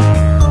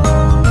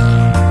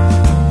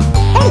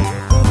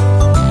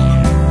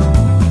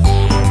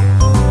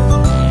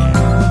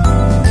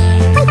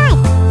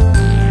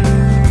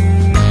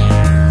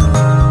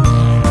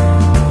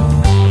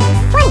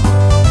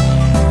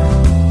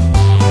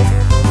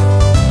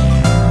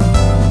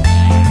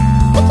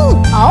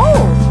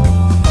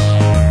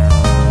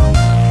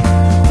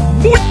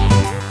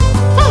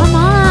 come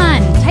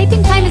on!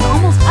 Typing time is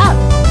almost up.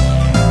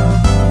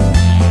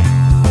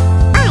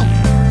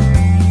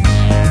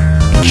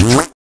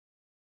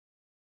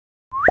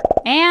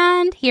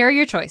 And here are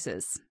your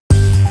choices.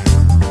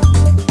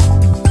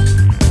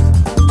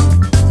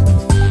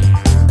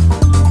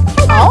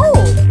 Oh!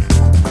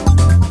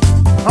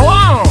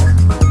 Hello!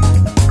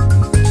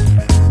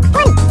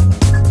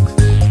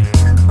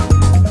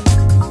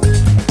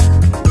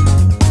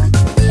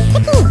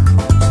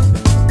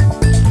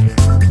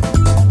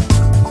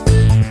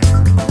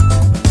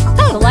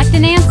 Select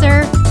an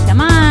answer.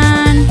 Come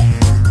on.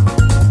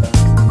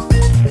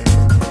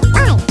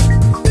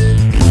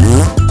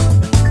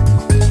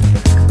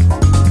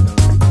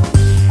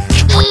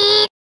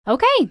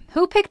 Okay,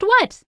 who picked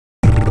what?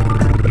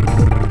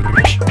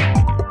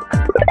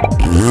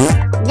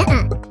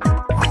 Nuh-uh.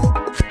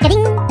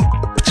 Ka-ding.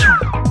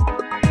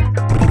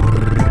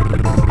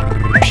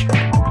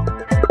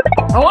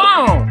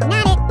 Hello!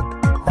 Not it.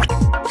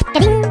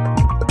 Ka-ding.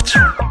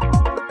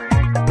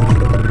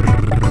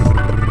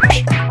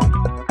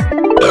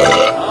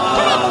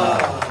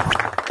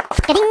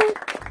 Ka-ding.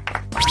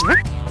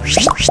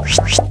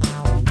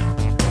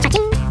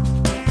 Cha-ching.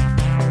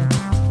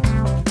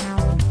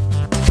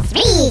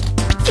 Sweet.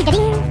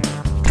 Ka-ding.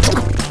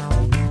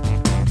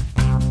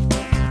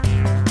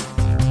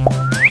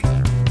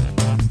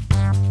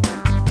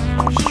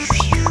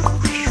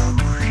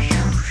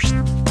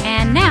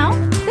 And now,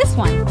 this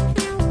one.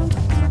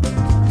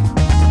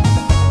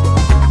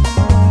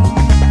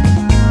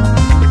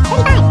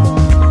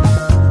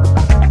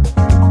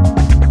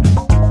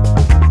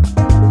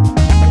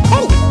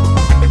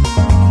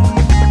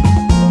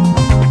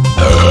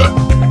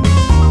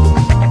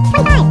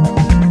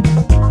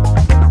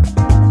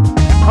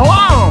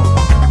 Hello!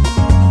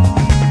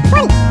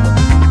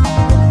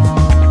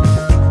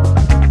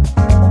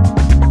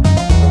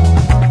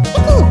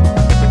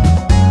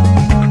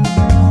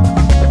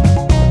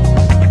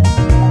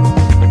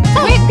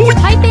 Quick,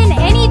 type in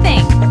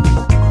anything.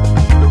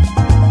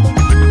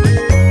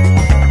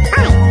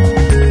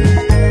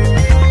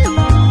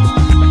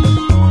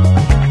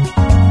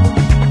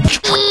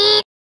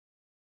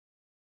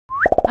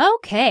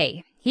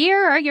 Okay,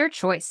 here are your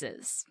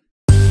choices.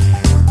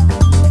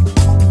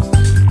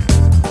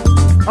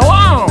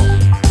 Hello!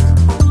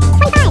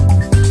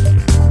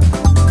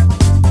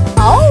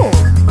 Oh!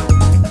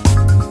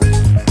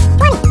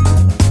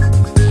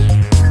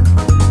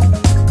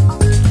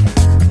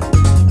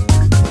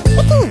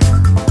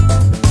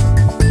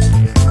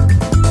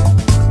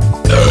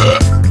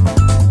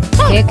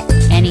 Pick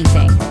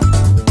anything.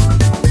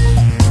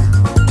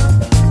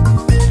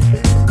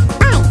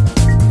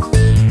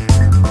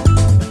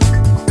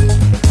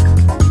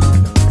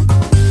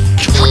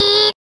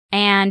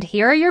 And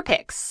here are your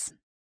picks.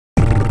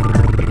 No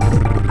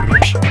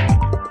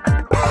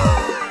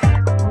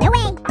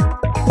way.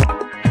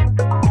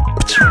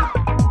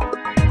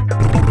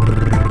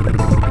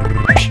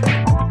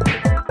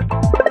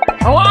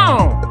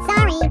 Hello!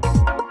 Sorry.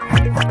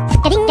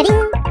 Ka-ding,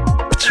 ka-ding.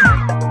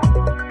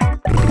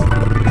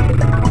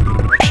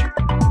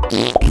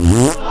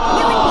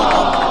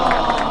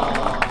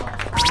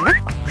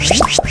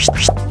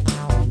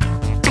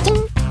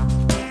 Cha-ching.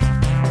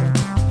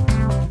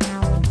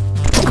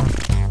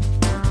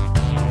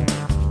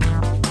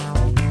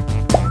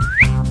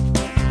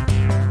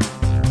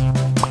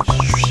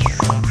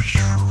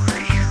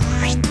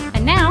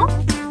 And now,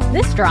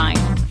 this drawing.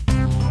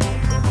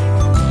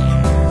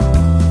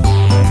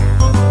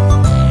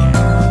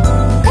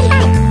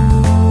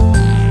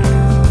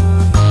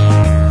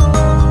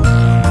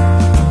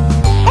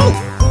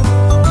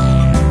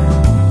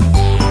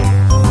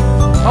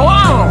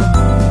 Hello!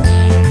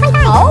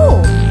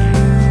 Oh!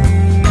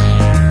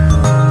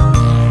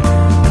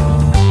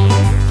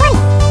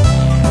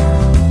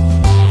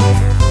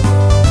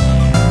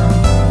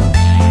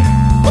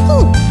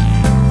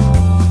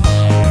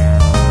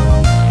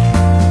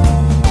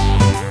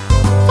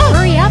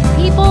 Hurry up,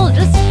 people!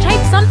 Just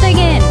type something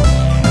in!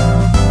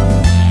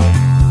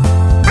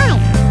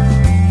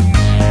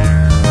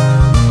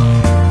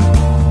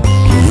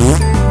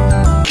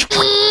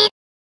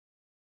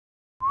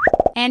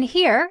 And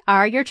here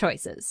are your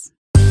choices.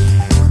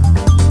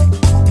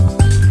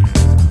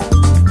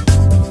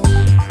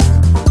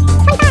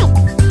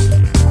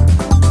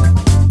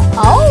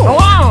 Oh!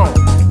 Hello!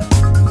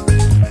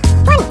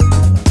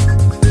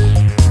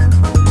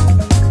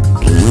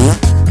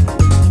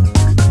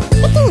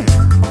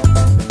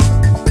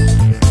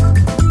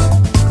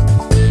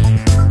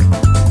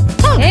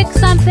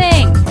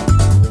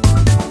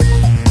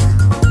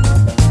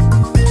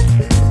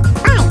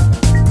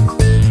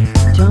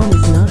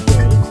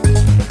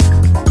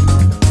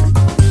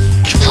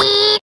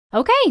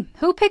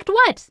 picked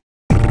what?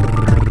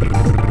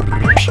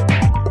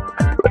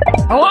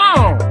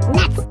 Hello!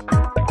 Nuts.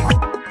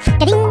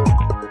 Ka-ding.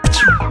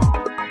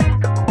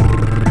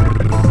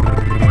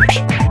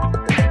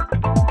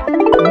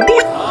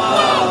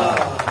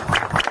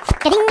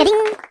 Ka-ding,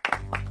 ka-ding.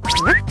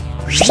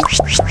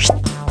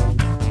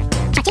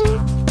 Cha-ching.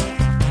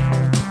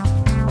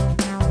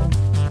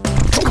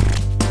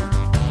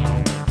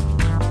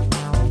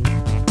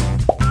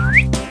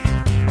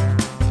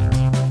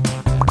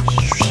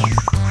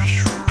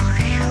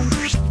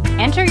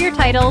 Enter your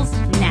titles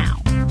now.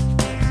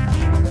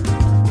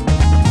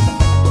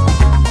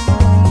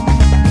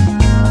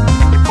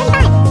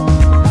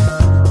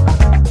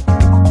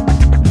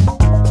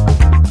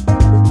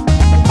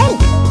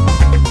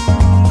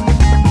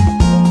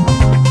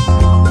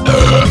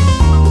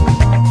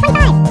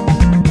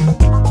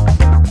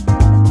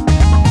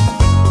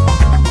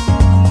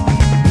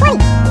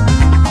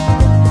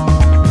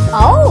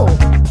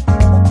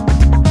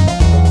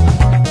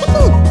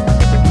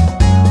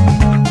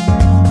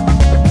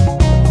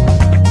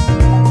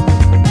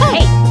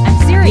 Hey, I'm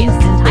serious.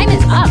 Time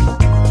is up.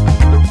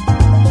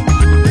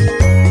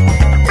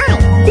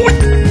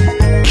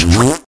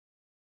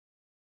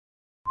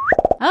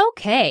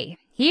 Okay,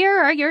 here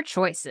are your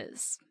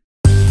choices.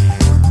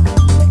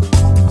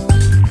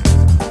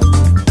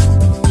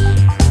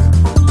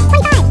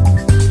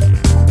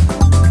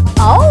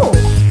 Oh!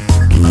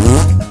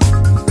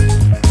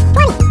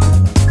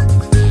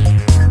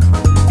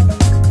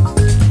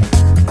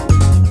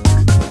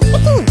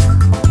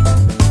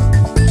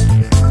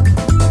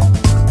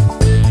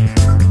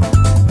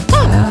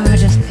 Oh,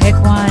 just pick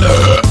one.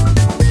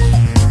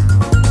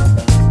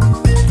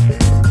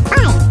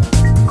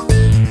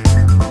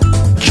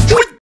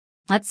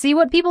 Let's see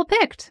what people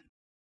picked.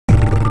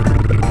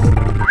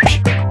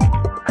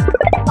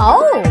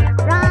 Oh!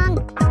 Wrong.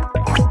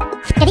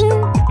 Ka-ding.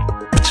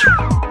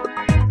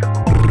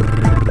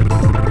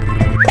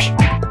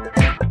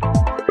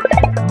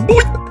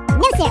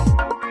 No, sir.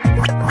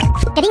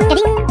 Ka-ding,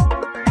 ka-ding.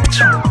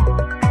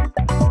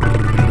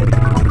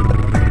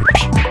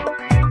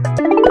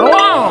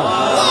 Hello!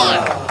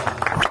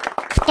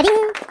 Ka-ding.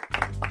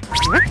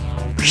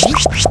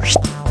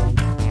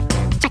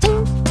 Cha-ching.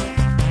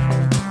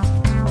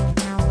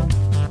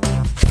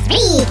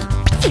 Sweet.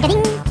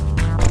 Ka-ding.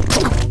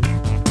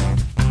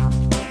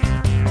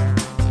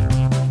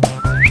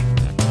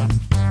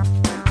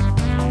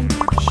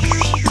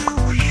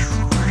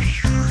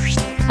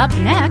 Up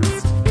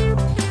next,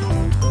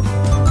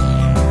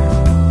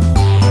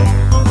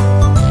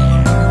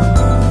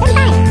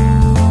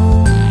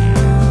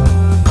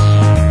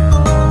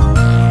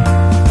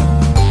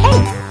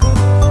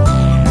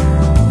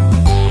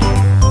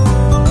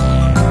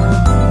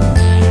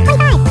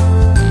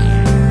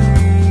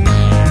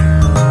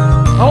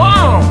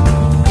 Hello!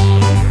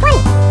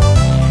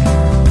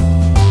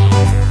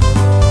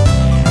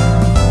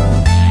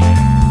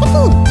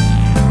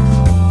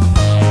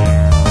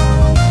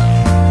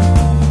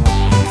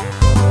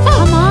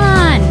 come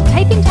on!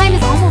 Typing time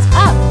is almost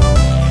up.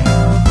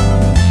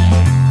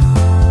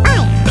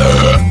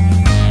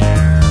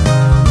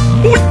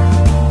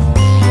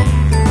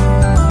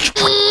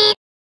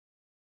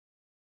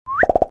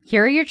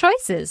 Here are your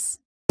choices.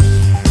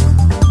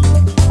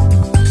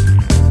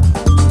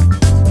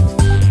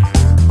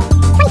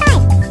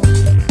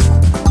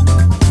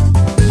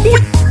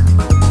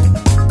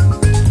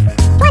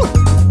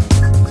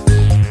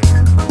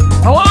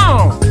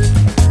 Hello!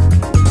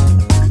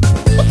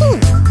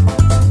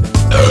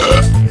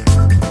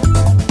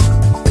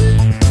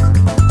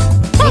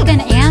 Pick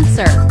an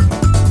answer.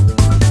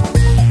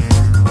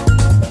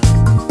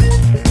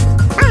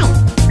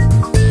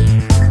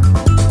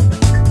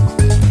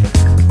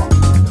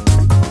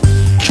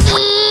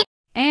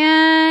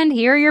 And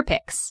here are your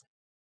picks.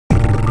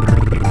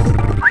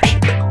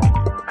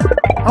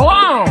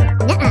 Hello!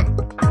 Nuh-uh.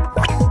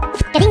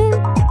 Ka-ding.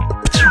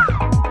 Sorry.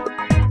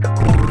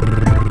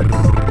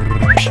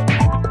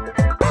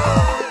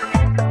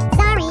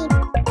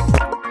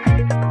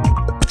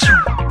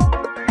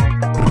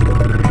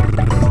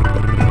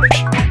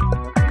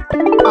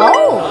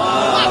 Oh!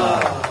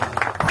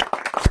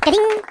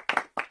 Ka-ding.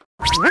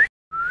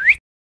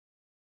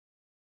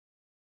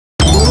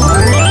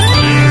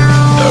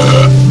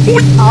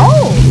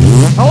 Oh!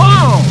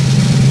 Hello!